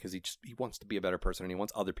relatable, because he wants to be a better person, and he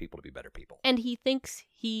wants other people to be better people. And he thinks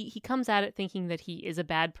he comes at it thinking that he is a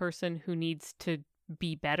bad person who needs to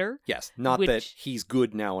be better. Yes, not that he's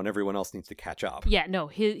good now and everyone else needs to catch up. Yeah, no,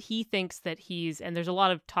 he thinks that he's, and there's a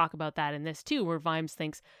lot of talk about that in this too, where Vimes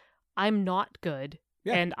thinks, I'm not good,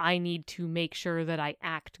 and I need to make sure that I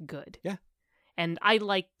act good. Yeah. And I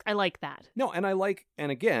like that. No, and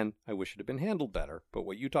again, I wish it had been handled better, but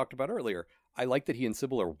what you talked about earlier, I like that he and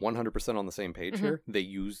Sybil are 100% on the same page here. They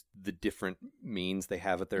use the different means they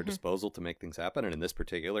have at their disposal to make things happen, and in this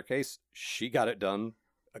particular case, she got it done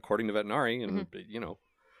according to Vetinari, and, you know,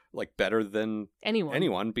 like, better than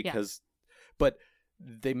anyone because, but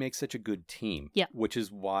they make such a good team, which is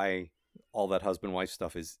why all that husband-wife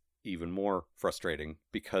stuff is even more frustrating,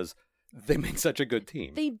 because they make such a good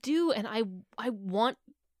team. They do, and I want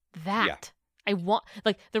that. Yeah. I want,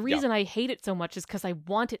 like, the reason I hate it so much is because I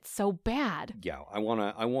want it so bad. Yeah, I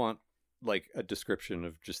want, like, a description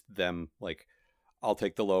of just them, like, I'll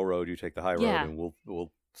take the low road, you take the high road, and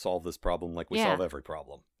we'll solve this problem like we solve every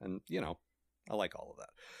problem. And, you know, I like all of that.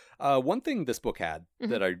 One thing this book had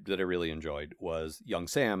that I really enjoyed was young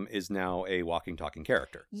Sam is now a walking, talking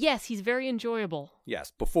character. Yes, he's very enjoyable.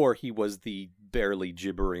 Yes, before he was the barely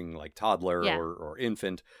gibbering, like, toddler or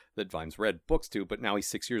infant that Vimes read books to, but now he's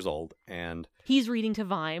 6 years old, and he's reading to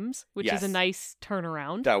Vimes, which is a nice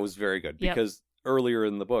turnaround. That was very good, because earlier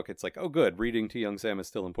in the book, it's like, oh, good, reading to young Sam is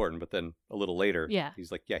still important, but then a little later,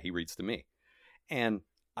 he's like, he reads to me. And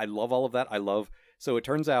I love all of that. So it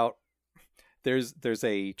turns out there's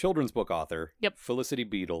a children's book author, Felicity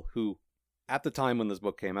Beadle, who at the time when this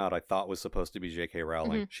book came out, I thought was supposed to be J.K.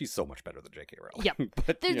 Rowling. She's so much better than J.K. Rowling. Yep.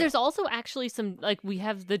 But, there's also actually some, like, we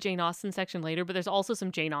have the Jane Austen section later, but there's also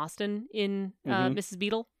some Jane Austen in Mrs.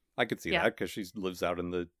 Beadle. I could see that, because she lives out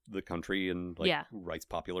in the country and, like, writes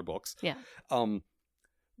popular books. Yeah.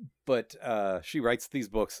 But she writes these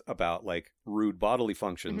books about, like, rude bodily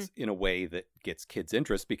functions in a way that gets kids'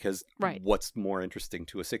 interest, because what's more interesting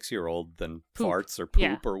to a 6-year-old than farts or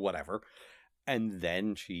poop or whatever? And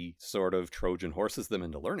then she sort of Trojan horses them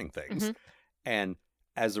into learning things. Mm-hmm. And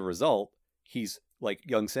as a result, he's like,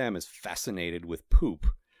 young Sam is fascinated with poop.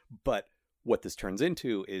 But what this turns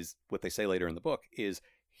into is, what they say later in the book, is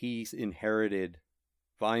he's inherited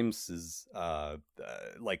Vimes's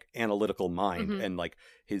like analytical mind, mm-hmm. and like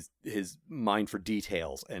his mind for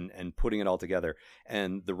details and putting it all together,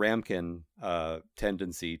 and the Ramkin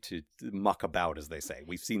tendency to muck about, as they say.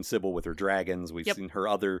 We've seen Sybil with her dragons. We've yep. seen her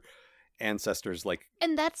other ancestors, like,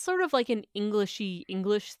 and that's sort of like an English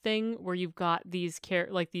thing where you've got these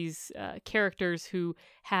characters who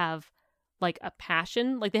have like a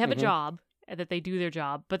passion, like they have mm-hmm. a job, that they do their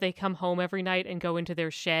job, but they come home every night and go into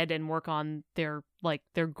their shed and work on their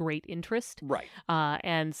great interest. Right.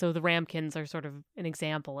 And so the Ramkins are sort of an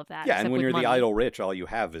example of that. Yeah, and when you're money. the idle rich, all you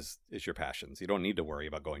have is your passions. You don't need to worry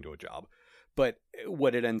about going to a job. But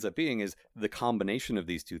what it ends up being is the combination of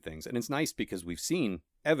these two things. And it's nice because we've seen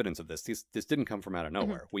evidence of this. This didn't come from out of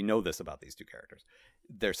nowhere. Mm-hmm. We know this about these two characters.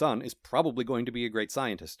 Their son is probably going to be a great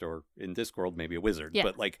scientist, or in Discworld, maybe a wizard. Yeah.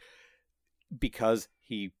 But like, because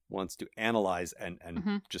he wants to analyze and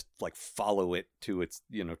mm-hmm. just like follow it to its,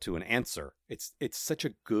 to an answer. It's such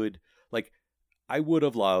a good, like, I would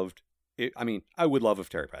have loved it. I mean, I would love if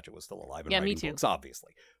Terry Pratchett was still alive and writing me too. books,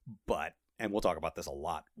 obviously. But, and we'll talk about this a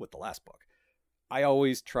lot with the last book, I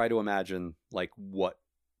always try to imagine like what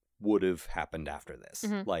would have happened after this.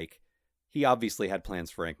 Mm-hmm. Like, he obviously had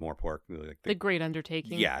plans for Ankh Morpork, like the great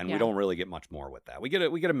undertaking. Yeah, and we don't really get much more with that. We get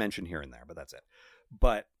a mention here and there, but that's it.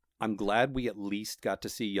 But I'm glad we at least got to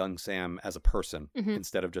see young Sam as a person mm-hmm.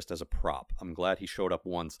 instead of just as a prop. I'm glad he showed up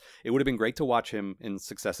once. It would have been great to watch him in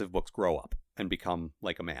successive books grow up and become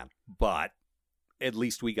like a man. But at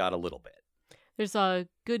least we got a little bit. There's a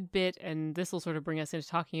good bit, and this will sort of bring us into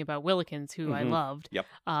talking about Willikins, who mm-hmm. I loved.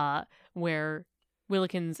 Yep. Where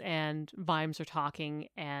Willikins and Vimes are talking,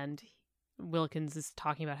 and Willikins is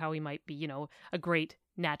talking about how he might be, a great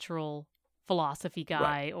natural philosophy guy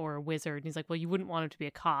right. or a wizard. And he's like, well, you wouldn't want him to be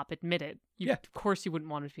a cop. Admit it. Yeah. Of course you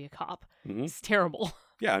wouldn't want him to be a cop. Mm-hmm. It's terrible.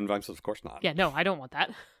 Yeah, and Vimes says, of course not. Yeah, no, I don't want that.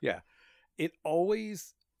 Yeah. It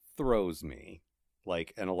always throws me,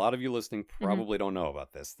 like, and a lot of you listening probably mm-hmm. don't know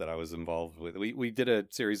about this, that I was involved with. We did a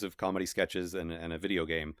series of comedy sketches and a video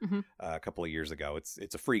game mm-hmm. A couple of years ago.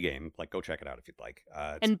 It's a free game. Like, go check it out if you'd like.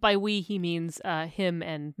 And by we, he means him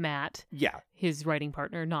and Matt. Yeah. His writing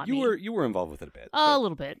partner, not me. You were involved with it a bit. A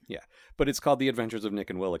little bit. Yeah. But it's called The Adventures of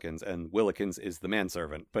Nick and Willikins, and Willikins is the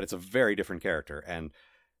manservant, but it's a very different character. And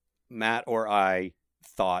Matt or I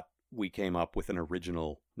thought we came up with an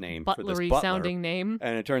original name for this butler sounding name,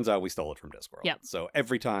 and it turns out we stole it from Discworld. Yeah. So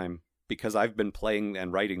every time, because I've been playing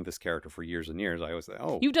and writing this character for years and years, I always say,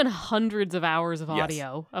 "Oh, you've done hundreds of hours of yes.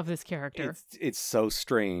 audio of this character." It's so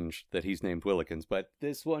strange that he's named Willikins, but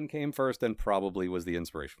this one came first and probably was the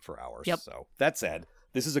inspiration for ours. Yep. So that said,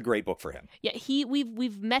 this is a great book for him. Yeah,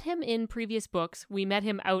 we've met him in previous books. We met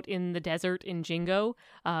him out in the desert in Jingo,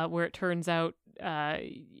 where it turns out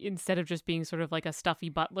instead of just being sort of like a stuffy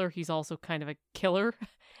butler, he's also kind of a killer.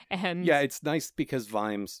 And yeah, it's nice because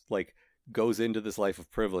Vimes like goes into this life of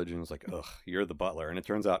privilege and is like, ugh, you're the butler. And it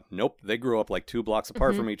turns out, nope, they grew up like 2 blocks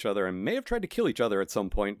apart mm-hmm. from each other and may have tried to kill each other at some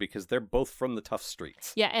point because they're both from the tough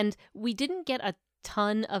streets. Yeah, and we didn't get a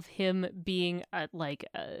ton of him being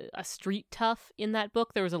a street tough in that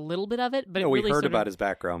book. There was a little bit of it, but we really heard about his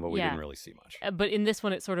background, but we didn't really see much. But in this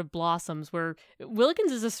one, it sort of blossoms where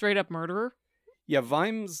Willikins is a straight up murderer. Yeah,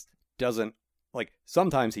 Vimes doesn't, like,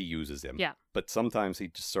 sometimes he uses him. Yeah. But sometimes he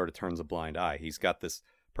just sort of turns a blind eye. He's got this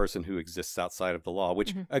person who exists outside of the law,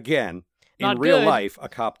 which, mm-hmm. again, Not in real good. life, a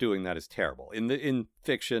cop doing that is terrible. In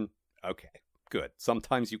fiction, okay, good.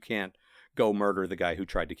 Sometimes you can't go murder the guy who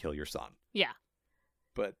tried to kill your son. Yeah.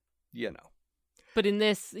 But, But in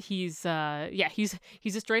this, he's a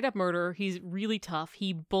straight up murderer. He's really tough.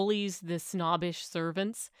 He bullies the snobbish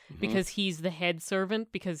servants mm-hmm. because he's the head servant,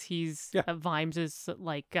 because he's Vimes's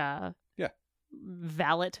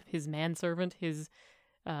valet, his manservant, his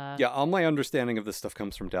all my understanding of this stuff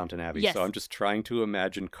comes from Downton Abbey, yes. so I'm just trying to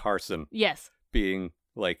imagine Carson being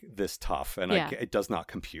like this tough, and it does not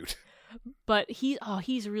compute. But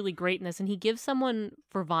he's really great in this, and he gives someone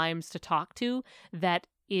for Vimes to talk to that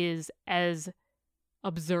is as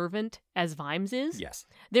observant as Vimes is. Yes.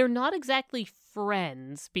 They're not exactly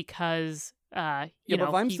friends because but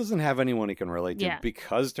Vimes doesn't have anyone he can relate to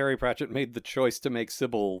because Terry Pratchett made the choice to make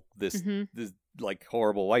Sybil this like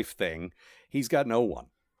horrible wife thing. He's got no one.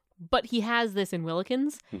 But he has this in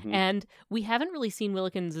Willikins, mm-hmm. and we haven't really seen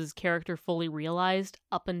Willikins' character fully realized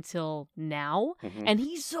up until now, mm-hmm. and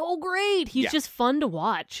he's so great. He's just fun to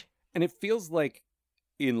watch. And it feels like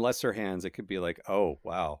in lesser hands, it could be like, oh,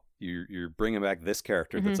 wow, You're bringing back this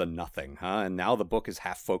character that's a nothing, huh? And now the book is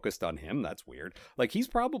half focused on him. That's weird. Like, he's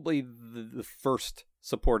probably the first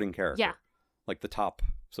supporting character. Yeah. Like, the top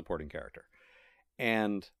supporting character.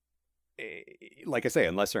 And, like I say,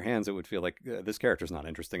 in lesser hands, it would feel like this character's not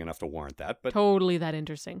interesting enough to warrant that. But totally that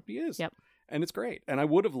interesting. He is. Yep. And it's great. And I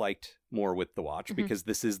would have liked more with the Watch, because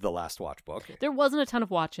this is the last Watch book. There wasn't a ton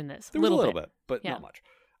of Watch in this. There was a little bit, but not much.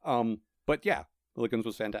 But yeah, Willikins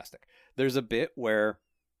was fantastic. There's a bit where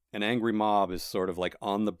an angry mob is sort of like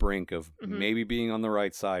on the brink of maybe being on the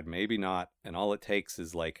right side, maybe not. And all it takes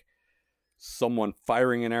is like someone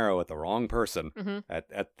firing an arrow at the wrong person,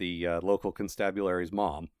 at the local constabulary's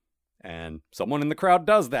mom. And someone in the crowd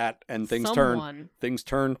does that, and things turn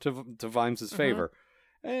to Vimes's favor.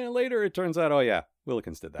 And later it turns out, oh yeah,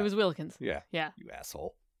 Willikins did that. It was Willikins. Yeah. Yeah. You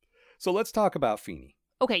asshole. So let's talk about Feeney.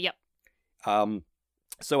 Okay, yep.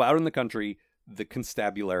 So out in the country, the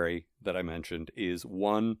constabulary that I mentioned is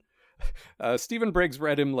one. Stephen Briggs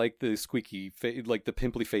read him like the like the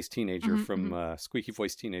pimply-faced teenager from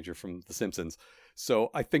squeaky-voiced teenager from The Simpsons.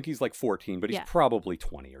 So I think he's like 14, but he's probably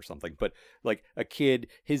 20 or something. But like a kid,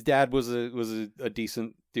 his dad was a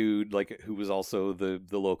decent dude, like who was also the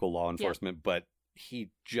local law enforcement, but he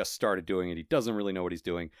just started doing it. He doesn't really know what he's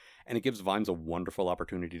doing. And it gives Vimes a wonderful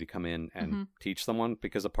opportunity to come in and teach someone,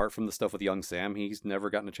 because apart from the stuff with young Sam, he's never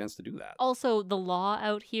gotten a chance to do that. Also, the law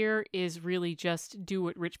out here is really just do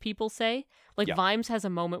what rich people say. Like, Vimes has a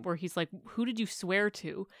moment where he's like, who did you swear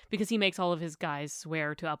to? Because he makes all of his guys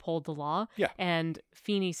swear to uphold the law. Yeah. And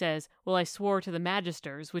Feeney says, well, I swore to the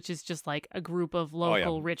Magisters, which is just like a group of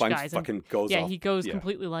local rich Vimes guys. Fucking goes off. He goes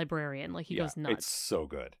completely librarian. Like, he goes nuts. It's so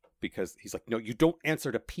good. Because he's like, no, you don't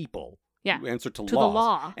answer to people. Yeah. You answer to laws. The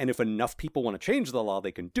law. And if enough people want to change the law,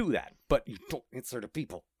 they can do that. But you don't answer to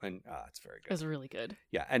people. And it's very good. It was really good.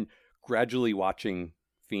 Yeah. And gradually watching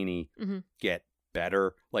Feeney get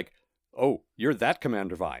better. Like, oh, you're that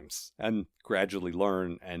Commander Vimes. And gradually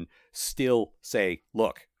learn and still say,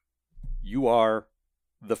 look, you are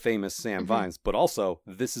the famous Sam Vimes, but also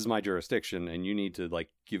this is my jurisdiction and you need to like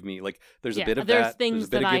give me like there's a bit of that. There's a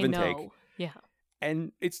bit of give and know. take. Yeah.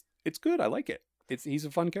 And it's good. I like it. He's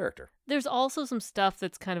a fun character. There's also some stuff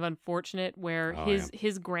that's kind of unfortunate where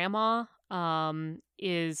his grandma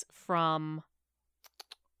is from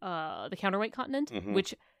the counterweight continent,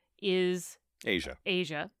 which is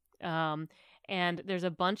Asia. And there's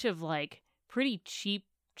a bunch of like pretty cheap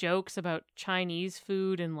jokes about Chinese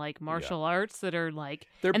food and like martial arts that are like,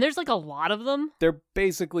 and there's like a lot of them. They're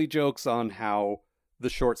basically jokes on how the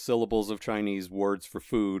short syllables of Chinese words for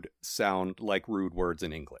food sound like rude words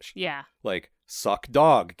in English. Yeah. Like, suck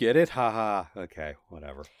dog, get it? Haha. Okay,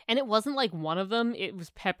 whatever. And it wasn't like one of them. It was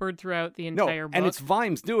peppered throughout the entire book. And it's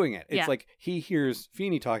Vimes doing it. It's like he hears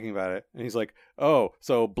Feeney talking about it, and he's like, oh,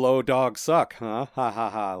 so blow dog suck, huh? Ha ha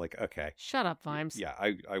ha. Like, okay. Shut up, Vimes. Yeah,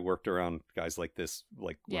 I worked around guys like this,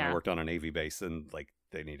 like when I worked on a Navy base, and like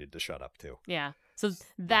they needed to shut up too. Yeah. So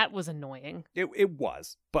that was annoying. It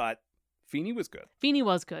was, but Feeney was good. Feeney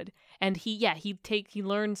was good. And he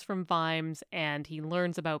learns from Vimes, and he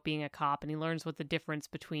learns about being a cop, and he learns what the difference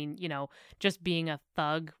between, just being a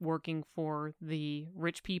thug working for the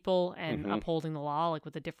rich people and upholding the law, like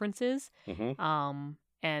what the difference is.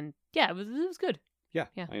 And yeah, it was good. Yeah,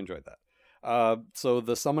 I enjoyed that. So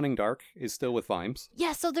the Summoning Dark is still with Vimes.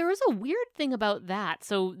 Yeah, so there is a weird thing about that.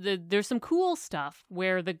 So there's some cool stuff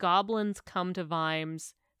where the goblins come to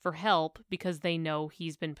Vimes for help because they know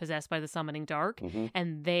he's been possessed by the Summoning Dark,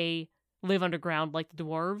 and they live underground like the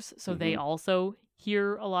dwarves, so they also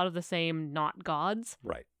hear a lot of the same not gods.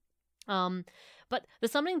 Right. But the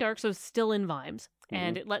Summoning Dark is still in Vimes,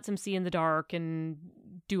 and it lets him see in the dark and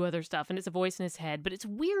do other stuff, and it's a voice in his head. But it's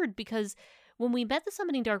weird because when we met the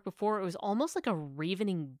Summoning Dark before, it was almost like a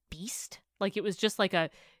ravening beast. Like it was just like a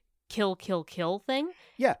kill, kill, kill thing.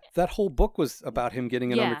 Yeah, that whole book was about him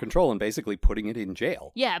getting it under control and basically putting it in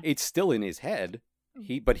jail. Yeah. It's still in his head,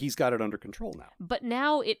 but he's got it under control now. But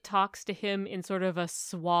now it talks to him in sort of a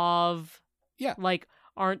suave, like,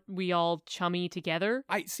 aren't we all chummy together?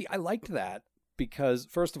 I liked that because,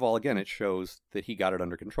 first of all, again, it shows that he got it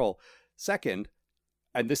under control. Second,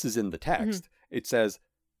 and this is in the text, it says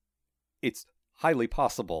it's highly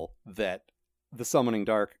possible that the Summoning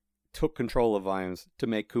Dark took control of Vimes to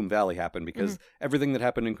make Coombe Valley happen because everything that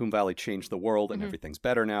happened in Coombe Valley changed the world and everything's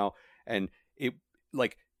better now. And it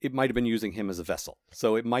might have been using him as a vessel.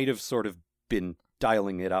 So it might have sort of been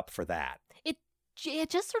dialing it up for that. It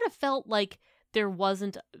just sort of felt like there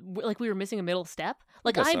wasn't, like we were missing a middle step.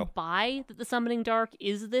 Like I buy that the Summoning Dark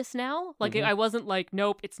is this now. Like I wasn't like,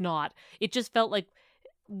 nope, it's not. It just felt like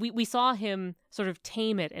we saw him sort of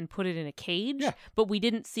tame it and put it in a cage, but we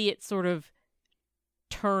didn't see it sort of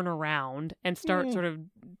turn around and start sort of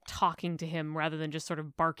talking to him rather than just sort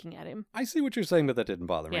of barking at him. I see what you're saying, but that didn't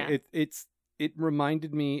bother me. Yeah. It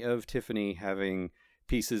reminded me of Tiffany having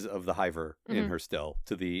pieces of the Hiver in her still,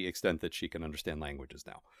 to the extent that she can understand languages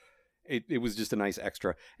now. It was just a nice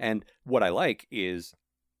extra. And what I like is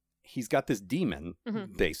he's got this demon,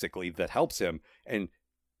 basically, that helps him. And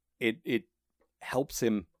it helps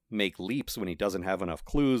him make leaps when he doesn't have enough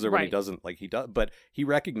clues or when he doesn't, like he does. But he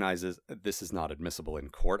recognizes this is not admissible in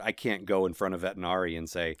court. I can't go in front of Vetinari and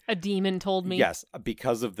say, a demon told me. Yes,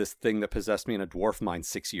 because of this thing that possessed me in a dwarf mine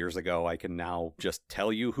 6 years ago, I can now just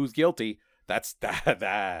tell you who's guilty. That's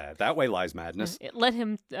that way lies madness. Let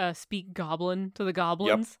him speak goblin to the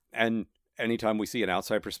goblins. Yep. And anytime we see an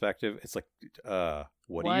outside perspective, it's like,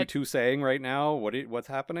 what are you two saying right now? What's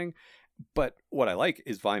happening? But what I like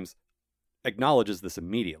is Vimes acknowledges this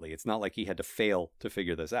immediately. It's not like he had to fail to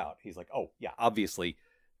figure this out. He's like, oh, yeah, obviously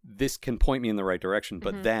this can point me in the right direction,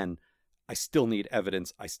 but then I still need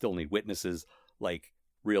evidence. I still need witnesses, like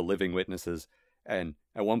real living witnesses. And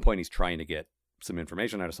at one point he's trying to get some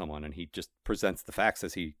information out of someone, and he just presents the facts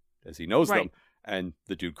as he knows them, and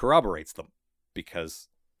the dude corroborates them because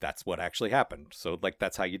that's what actually happened. So like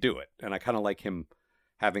that's how you do it. And I kind of like him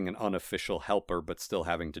having an unofficial helper but still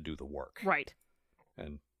having to do the work. Right.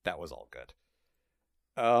 And that was all good.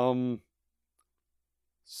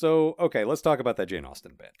 So okay, let's talk about that Jane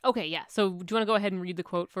Austen bit. Okay, yeah. So do you want to go ahead and read the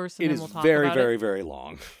quote first, and it then is we'll talk very, about very, it? very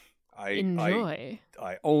long. Enjoy.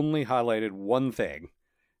 I only highlighted one thing,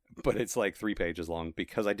 but it's like 3 pages long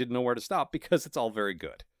because I didn't know where to stop because it's all very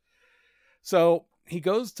good. So he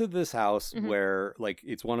goes to this house where, like,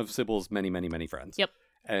 it's one of Sybil's many, many, many friends. Yep.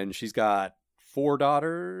 And she's got 4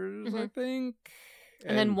 daughters, I think.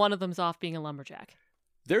 And then one of them's off being a lumberjack.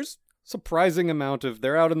 There's surprising amount of,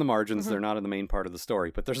 they're out in the margins, they're not in the main part of the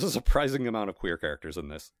story, but there's a surprising amount of queer characters in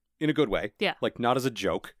this, in a good way. Yeah. Like, not as a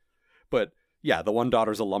joke, but yeah, the one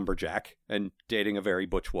daughter's a lumberjack and dating a very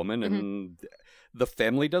butch woman, and the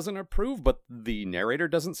family doesn't approve, but the narrator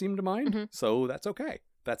doesn't seem to mind, so that's okay.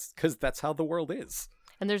 That's because that's how the world is.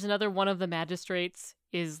 And there's another one of the magistrates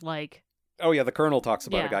is like, oh yeah, the colonel talks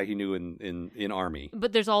about a guy he knew in army.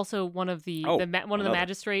 But there's also one of the the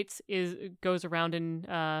magistrates goes around in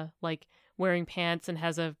like wearing pants and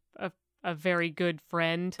has a very good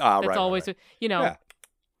friend that's always you know. Yeah.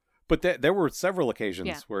 But there were several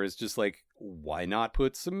occasions where it's just like, why not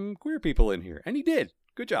put some queer people in here? And he did.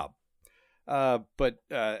 Good job. But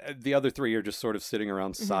the other 3 are just sort of sitting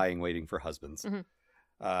around sighing, waiting for husbands.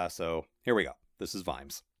 So here we go. This is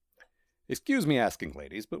Vimes. Excuse me asking,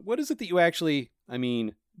 ladies, but what is it that you actually,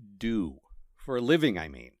 do? For a living, I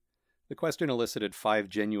mean. The question elicited 5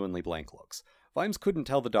 genuinely blank looks. Vimes couldn't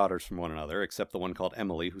tell the daughters from one another, except the one called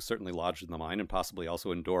Emily, who certainly lodged in the mine and possibly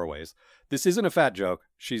also in doorways. This isn't a fat joke.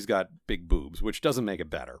 She's got big boobs, which doesn't make it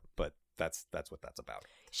better, but that's what that's about.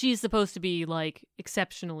 She's supposed to be, like,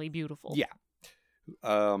 exceptionally beautiful. Yeah.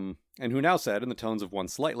 And who now said, in the tones of one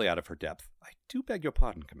slightly out of her depth, I do beg your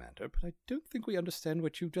pardon, Commander, but I don't think we understand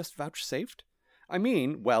what you just vouchsafed. I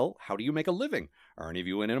mean, well, how do you make a living? Are any of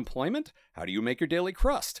you in employment? How do you make your daily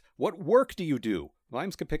crust? What work do you do?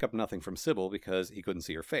 Vimes could pick up nothing from Sybil because he couldn't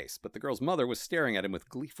see her face, but the girl's mother was staring at him with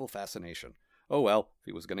gleeful fascination. Oh well, if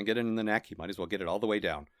he was going to get it in the neck, he might as well get it all the way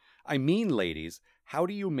down. I mean, ladies, how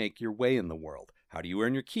do you make your way in the world? How do you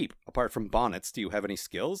earn your keep? Apart from bonnets, do you have any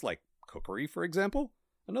skills, like cookery, for example?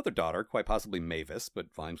 Another daughter, quite possibly Mavis,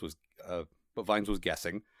 but Vimes was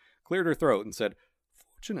guessing, cleared her throat and said,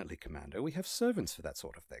 Fortunately, Commander, we have servants for that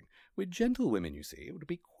sort of thing. We're gentlewomen, you see. It would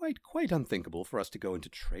be quite unthinkable for us to go into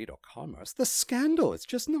trade or commerce. The scandal! It's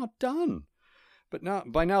just not done. But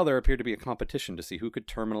by now there appeared to be a competition to see who could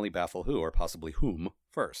terminally baffle who, or possibly whom,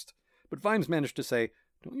 first. But Vimes managed to say,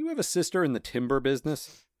 Don't you have a sister in the timber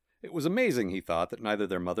business? It was amazing, he thought, that neither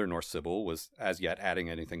their mother nor Sybil was as yet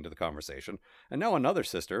adding anything to the conversation, and now another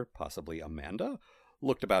sister, possibly Amanda,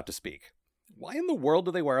 looked about to speak. Why in the world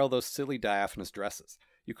do they wear all those silly diaphanous dresses?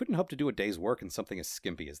 You couldn't hope to do a day's work in something as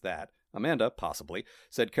skimpy as that. Amanda, possibly,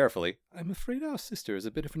 said carefully, I'm afraid our sister is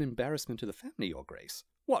a bit of an embarrassment to the family, Your Grace.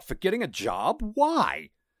 What, for getting a job?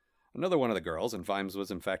 Why? Another one of the girls, and Vimes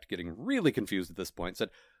was in fact getting really confused at this point, said,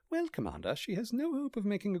 Well, Commander, she has no hope of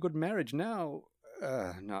making a good marriage now.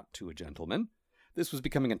 Not to a gentleman. This was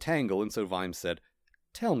becoming a tangle, and so Vimes said,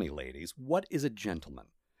 Tell me, ladies, what is a gentleman?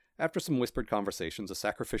 After some whispered conversations, a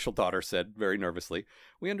sacrificial daughter said, very nervously,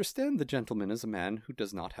 We understand the gentleman is a man who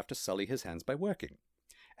does not have to sully his hands by working.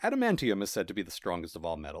 Adamantium is said to be the strongest of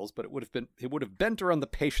all metals, but it would have bent around the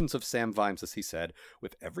patience of Sam Vimes as he said,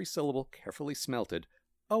 with every syllable carefully smelted,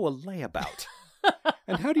 Oh, a layabout.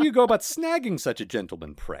 And how do you go about snagging such a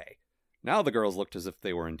gentleman, pray? Now the girls looked as if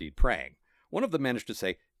they were indeed praying. One of them managed to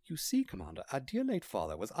say, "You see, Commander, our dear late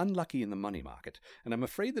father was unlucky in the money market, and I'm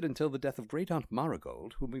afraid that until the death of Great Aunt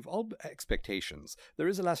Marigold, whom we've all expectations, there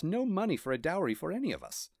is, alas, no money for a dowry for any of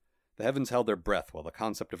us." The heavens held their breath while the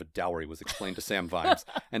concept of a dowry was explained to Sam Vimes,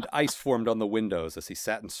 and ice formed on the windows as he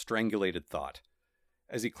sat in strangulated thought.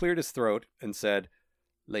 As he cleared his throat and said,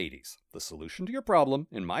 "Ladies, the solution to your problem,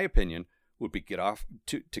 in my opinion, would be get off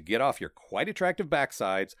your quite attractive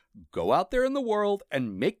backsides, go out there in the world,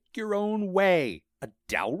 and make your own way. A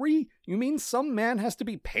dowry? You mean some man has to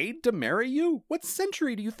be paid to marry you? What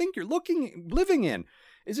century do you think you're living in?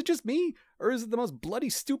 Is it just me, or is it the most bloody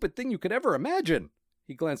stupid thing you could ever imagine?"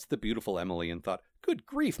 He glanced at the beautiful Emily and thought, "Good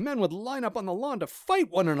grief, men would line up on the lawn to fight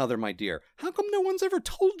one another, my dear. How come no one's ever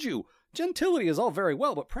told you? Gentility is all very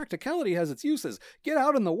well, but practicality has its uses. Get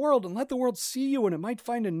out in the world and let the world see you, and it might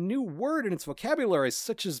find a new word in its vocabulary,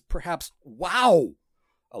 such as perhaps wow."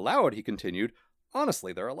 Aloud, he continued,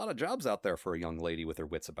 "Honestly, there are a lot of jobs out there for a young lady with her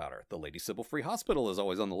wits about her. The Lady Sybil Free Hospital is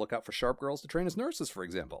always on the lookout for sharp girls to train as nurses, for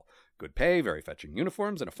example. Good pay, very fetching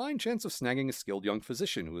uniforms, and a fine chance of snagging a skilled young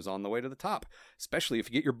physician who is on the way to the top, especially if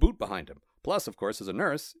you get your boot behind him. Plus, of course, as a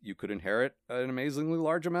nurse, you could inherit an amazingly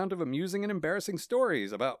large amount of amusing and embarrassing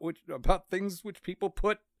stories about things which people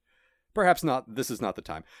put... Perhaps not, this is not the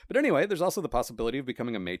time. But anyway, there's also the possibility of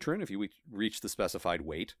becoming a matron if you reach the specified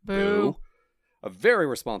weight. Boo. A very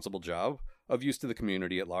responsible job, of use to the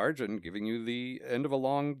community at large, and giving you the end of a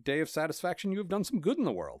long day of satisfaction. You have done some good in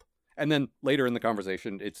the world." And then later in the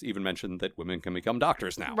conversation, it's even mentioned that women can become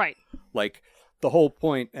doctors now. Right. Like, the whole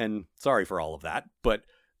point, and sorry for all of that, but,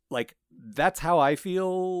 like, that's how I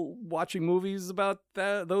feel watching movies about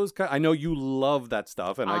those kind. I know you love that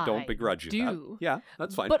stuff, and I don't begrudge you that. Yeah,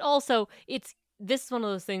 that's fine. But also, this is one of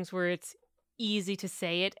those things where it's easy to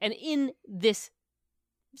say it, and in this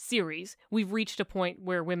series, we've reached a point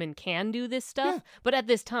where women can do this stuff, but at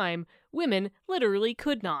this time, women literally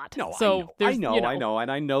could not. No, so I know, and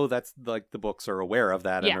I know that's like the books are aware of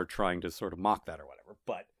that and are trying to sort of mock that or whatever.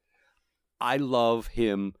 But I love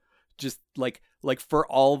him just like for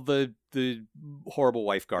all the horrible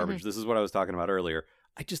wife garbage. Mm-hmm. This is what I was talking about earlier.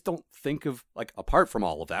 I just don't think of, like, apart from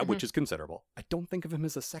all of that, which is considerable, I don't think of him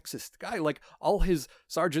as a sexist guy. Like, all his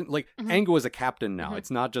sergeant, like, Ango is a captain now.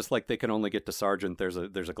 It's not just like they can only get to sergeant. There's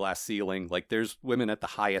a glass ceiling. Like, there's women at the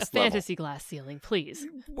highest level. A fantasy glass ceiling, please.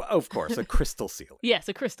 Well, of course, a crystal ceiling. Yes,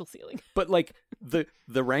 a crystal ceiling. But, like, the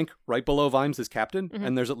rank right below Vimes is captain,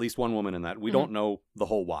 and there's at least one woman in that. We don't know the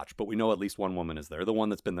whole watch, but we know at least one woman is there, the one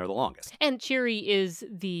that's been there the longest. And Cheery is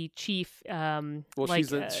the chief. Well, like,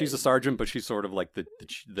 she's a sergeant, but she's sort of like the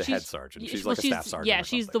head sergeant. She's like a staff sergeant. Yeah,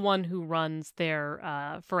 she's the one who runs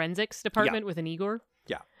their forensics department with an Igor.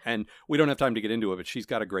 Yeah, and we don't have time to get into it, but she's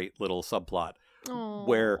got a great little subplot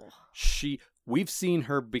where we've seen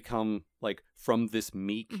her become, like, from this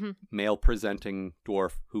meek male presenting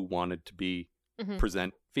dwarf who wanted to be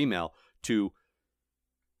present female to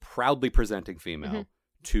proudly presenting female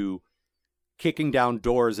to kicking down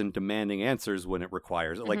doors and demanding answers when it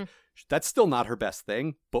requires it. Like, that's still not her best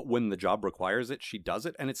thing, but when the job requires it, she does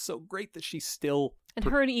it, and it's so great that she's still... And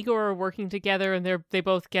her and Igor are working together, and they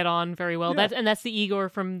both get on very well. Yeah. That's the Igor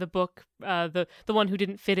from the book, the one who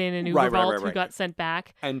didn't fit in Uberwald, who got sent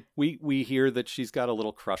back. And we hear that she's got a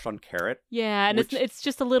little crush on Carrot. Yeah, and it's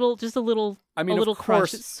just a little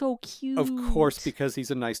crush. It's so cute. Of course, because he's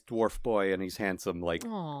a nice dwarf boy and he's handsome, like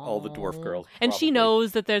all the dwarf girls. And she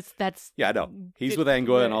knows that that's... Yeah, I know. He's with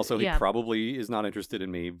Angua, and also he probably is not interested in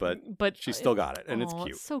me, but she's still got it, and it's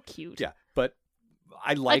cute. It's so cute. Yeah, but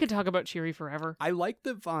I could talk about Cheery forever. I like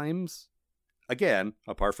that Vimes, again,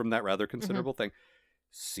 apart from that rather considerable thing,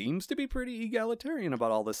 seems to be pretty egalitarian about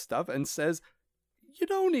all this stuff and says, you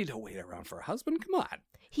don't need to wait around for a husband. Come on.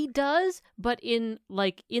 He does, but in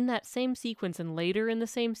that same sequence and later in the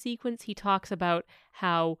same sequence, he talks about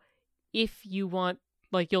how if you want,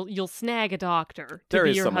 like, you'll snag a doctor to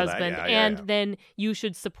be your husband, then you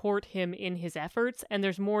should support him in his efforts. And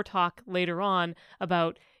there's more talk later on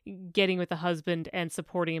about getting with the husband and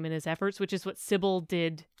supporting him in his efforts, which is what Sybil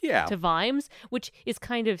did to Vimes, which is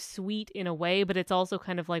kind of sweet in a way, but it's also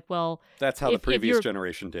kind of like, well... That's how the previous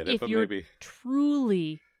generation did it, but maybe... If you're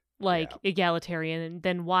truly, egalitarian,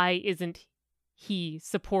 then why isn't he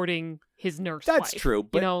supporting his nurse wife? That's true,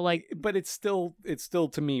 but, but it's still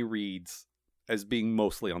to me reads as being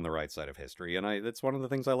mostly on the right side of history, and that's one of the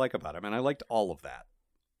things I like about him, and I liked all of that.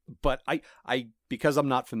 But I because I'm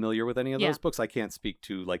not familiar with any of those books, I can't speak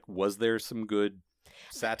to, like, was there some good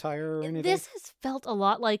satire or anything? This has felt a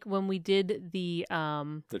lot like when we did the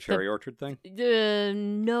Cherry Orchard thing?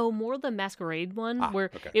 No, more the Masquerade one,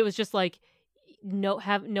 where it was just like,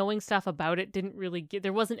 knowing stuff about it didn't really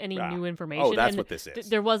there wasn't any new information. Oh, that's and what this is.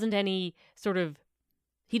 There wasn't any sort of,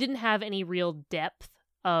 he didn't have any real depth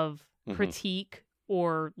of critique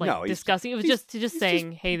or discussing. It was just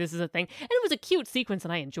saying, hey, this is a thing. And it was a cute sequence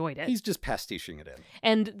and I enjoyed it. He's just pastiching it in.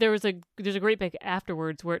 And there's a great bit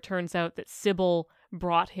afterwards where it turns out that Sybil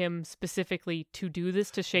brought him specifically to do this,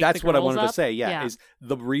 to shake the girls up. That's what I wanted to say, is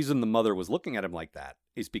the reason the mother was looking at him like that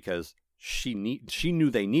is because she knew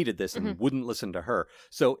they needed this and wouldn't listen to her.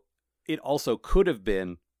 So it also could have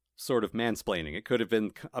been sort of mansplaining. It could have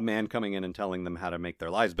been a man coming in and telling them how to make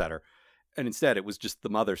their lives better. And instead, it was just the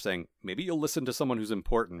mother saying, maybe you'll listen to someone who's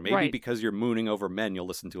important. Maybe because you're mooning over men, you'll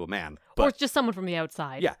listen to a man. But, or it's just someone from the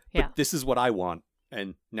outside. Yeah, but this is what I want.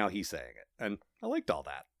 And now he's saying it. And I liked all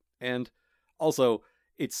that. And also,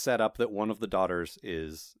 it's set up that one of the daughters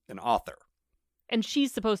is an author. And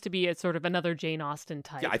she's supposed to be a sort of another Jane Austen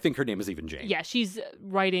type. Yeah, I think her name is even Jane. Yeah, she's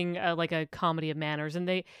writing like a comedy of manners. And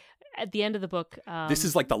they, at the end of the book... this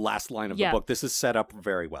is like the last line of the book. This is set up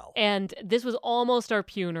very well. And this was almost our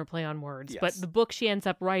pun or play on words. Yes. But the book she ends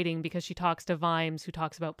up writing, because she talks to Vimes, who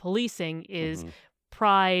talks about policing, is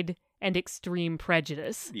Pride and Extreme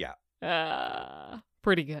Prejudice. Yeah.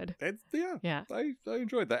 Pretty good. Yeah. I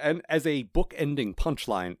enjoyed that. And as a book-ending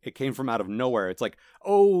punchline, it came from out of nowhere. It's like,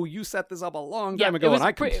 oh, you set this up a long time ago, and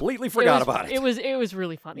I completely forgot about it. It was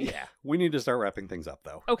really funny. Yeah. We need to start wrapping things up,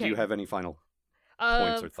 though. Okay. Do you have any final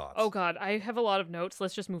points or thoughts? Oh, God. I have a lot of notes.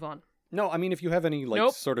 Let's just move on. No, I mean, if you have any,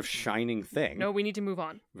 sort of shining thing. No, we need to move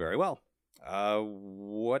on. Very well.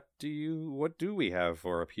 What do we have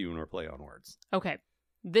for a pun or play on words? Okay.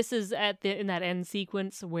 This is in that end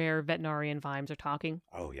sequence where Vetinari and Vimes are talking.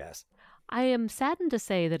 Oh, yes. I am saddened to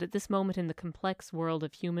say that at this moment in the complex world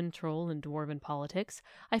of human, troll, and dwarven politics,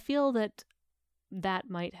 I feel that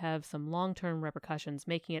might have some long-term repercussions,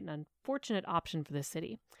 making it an unfortunate option for this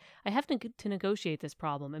city. I have to negotiate this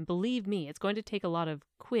problem, and believe me, it's going to take a lot of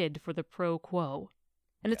quid for the pro quo.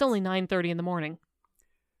 And it's only 9:30 in the morning.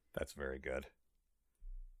 That's very good.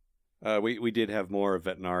 We did have more of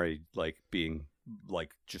Vetinari, being...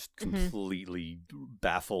 just completely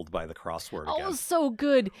baffled by the crossword again. Oh, so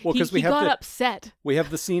good. Well, he got upset. We have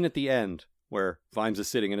the scene at the end where Vimes is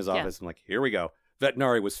sitting in his office and here we go.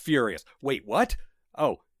 Vetinari was furious. Wait, what?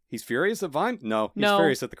 Oh, he's furious at Vimes? No, he's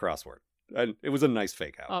furious at the crossword. And it was a nice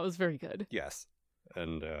fake out. Oh, it was very good. Yes.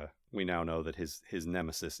 And we now know that his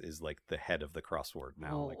nemesis is the head of the crossword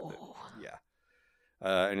now.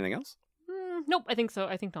 Anything else? Nope, I think so.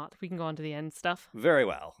 I think not. We can go on to the end stuff. Very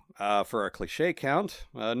well. For our cliche count,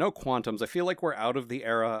 no quantums. I feel like we're out of the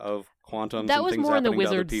era of quantums. That and was things more in the happening to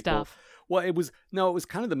other wizard people. stuff. Well, it was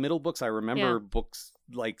kind of the middle books. I remember books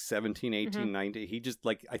like 17, 18, 19. He just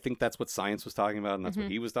I think that's what science was talking about, and that's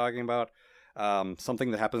what he was talking about.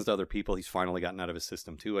 Something that happens to other people. He's finally gotten out of his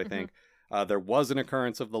system too, I think. There was an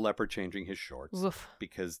occurrence of the leopard changing his shorts. Oof.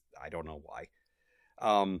 Because I don't know why.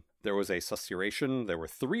 There was a susurration, there were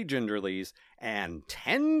 3 gingerlies, and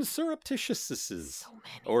 10 surreptitiouses. So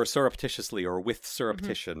many. Or surreptitiously, or with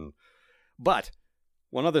surreptition. But,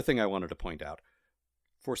 one other thing I wanted to point out.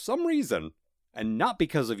 For some reason, and not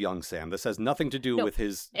because of young Sam, this has nothing to do with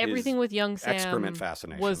everything with young Sam excrement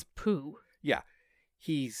fascination. Was poo. Yeah.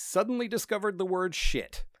 He suddenly discovered the word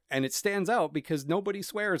shit. And it stands out because nobody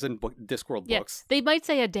swears in Discworld books. They might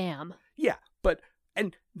say a damn. Yeah, but...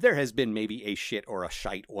 And there has been maybe a shit or a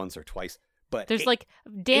shite once or twice, but... There's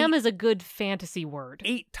damn is a good fantasy word.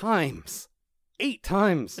 8 times. 8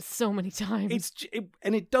 times. So many times.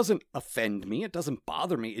 And it doesn't offend me. It doesn't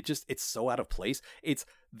bother me. It's so out of place. It's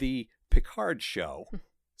the Picard show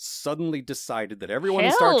suddenly decided that everyone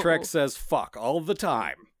in Star Trek says fuck all the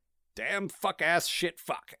time. Damn, fuck, ass, shit,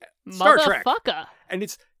 fuck. Star Trek. Motherfucker. And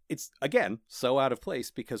it's, again, so out of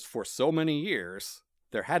place because for so many years...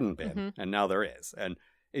 There hadn't been, and now there is. And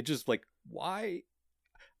it just, why?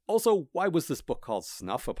 Also, why was this book called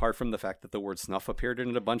Snuff, apart from the fact that the word snuff appeared in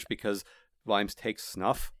it a bunch because Vimes takes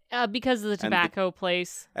snuff? Because of the tobacco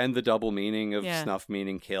place. And the double meaning of snuff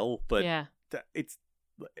meaning kill. But it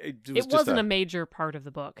wasn't a major part of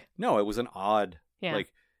the book. No, it was an odd... Yeah.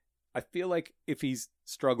 I feel like if he's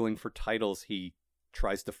struggling for titles, he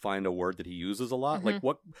tries to find a word that he uses a lot.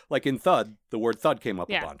 Like in Thud, the word thud came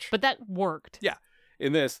up a bunch. But that worked. Yeah.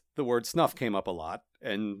 In this, the word snuff came up a lot,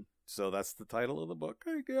 and so that's the title of the book.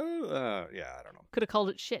 I don't know. Could have called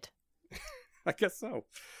it shit. I guess so.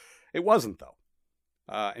 It wasn't, though.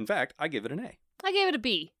 In fact, I give it an A. I gave it a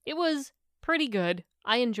B. It was pretty good.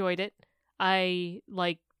 I enjoyed it.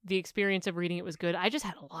 The experience of reading it was good. I just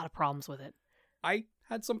had a lot of problems with it. I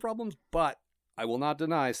had some problems, but I will not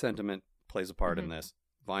deny sentiment plays a part in this.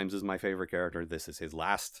 Vimes is my favorite character. This is his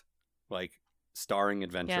last, starring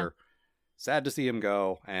adventure. Yeah. sad to see him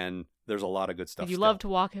go, and there's a lot of good stuff. You still. love to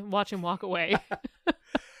watch him walk away.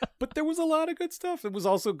 But there was a lot of good stuff. It was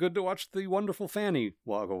also good to watch the wonderful Fanny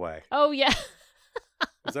walk away. Oh, yeah.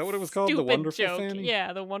 Is that what it was called? Stupid The Wonderful joke. Fanny?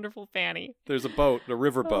 Yeah, the Wonderful Fanny. There's a boat, a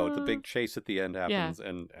river boat. The big chase at the end happens,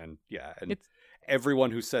 Yeah. and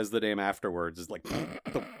everyone who says the name afterwards is like,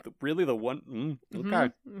 really the one?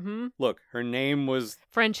 Okay. Mm-hmm. Look, her name was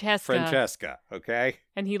Francesca. Okay?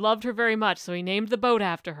 And he loved her very much, so he named the boat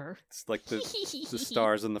after her. It's like the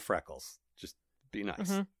stars and the freckles. Just be nice.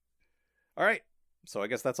 Mm-hmm. All right. So I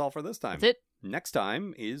guess that's all for this time. That's it. Next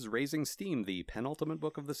time is Raising Steam, the penultimate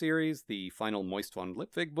book of the series, the final Moist von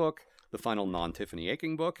Lipwig book, the final non-Tiffany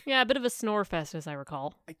Aching book. Yeah, a bit of a snore fest, as I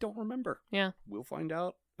recall. I don't remember. Yeah. We'll find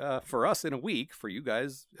out for us in a week, for you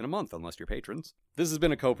guys in a month, unless you're patrons. This has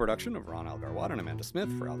been a co-production of Ron Algar-Watt and Amanda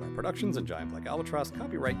Smith for Algar Productions and Giant Black Albatross,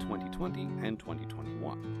 copyright 2020 and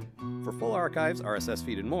 2021. For full archives, RSS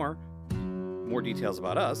feed, and more details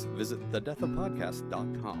about us, visit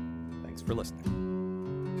thedeathofpodcast.com. Thanks for listening.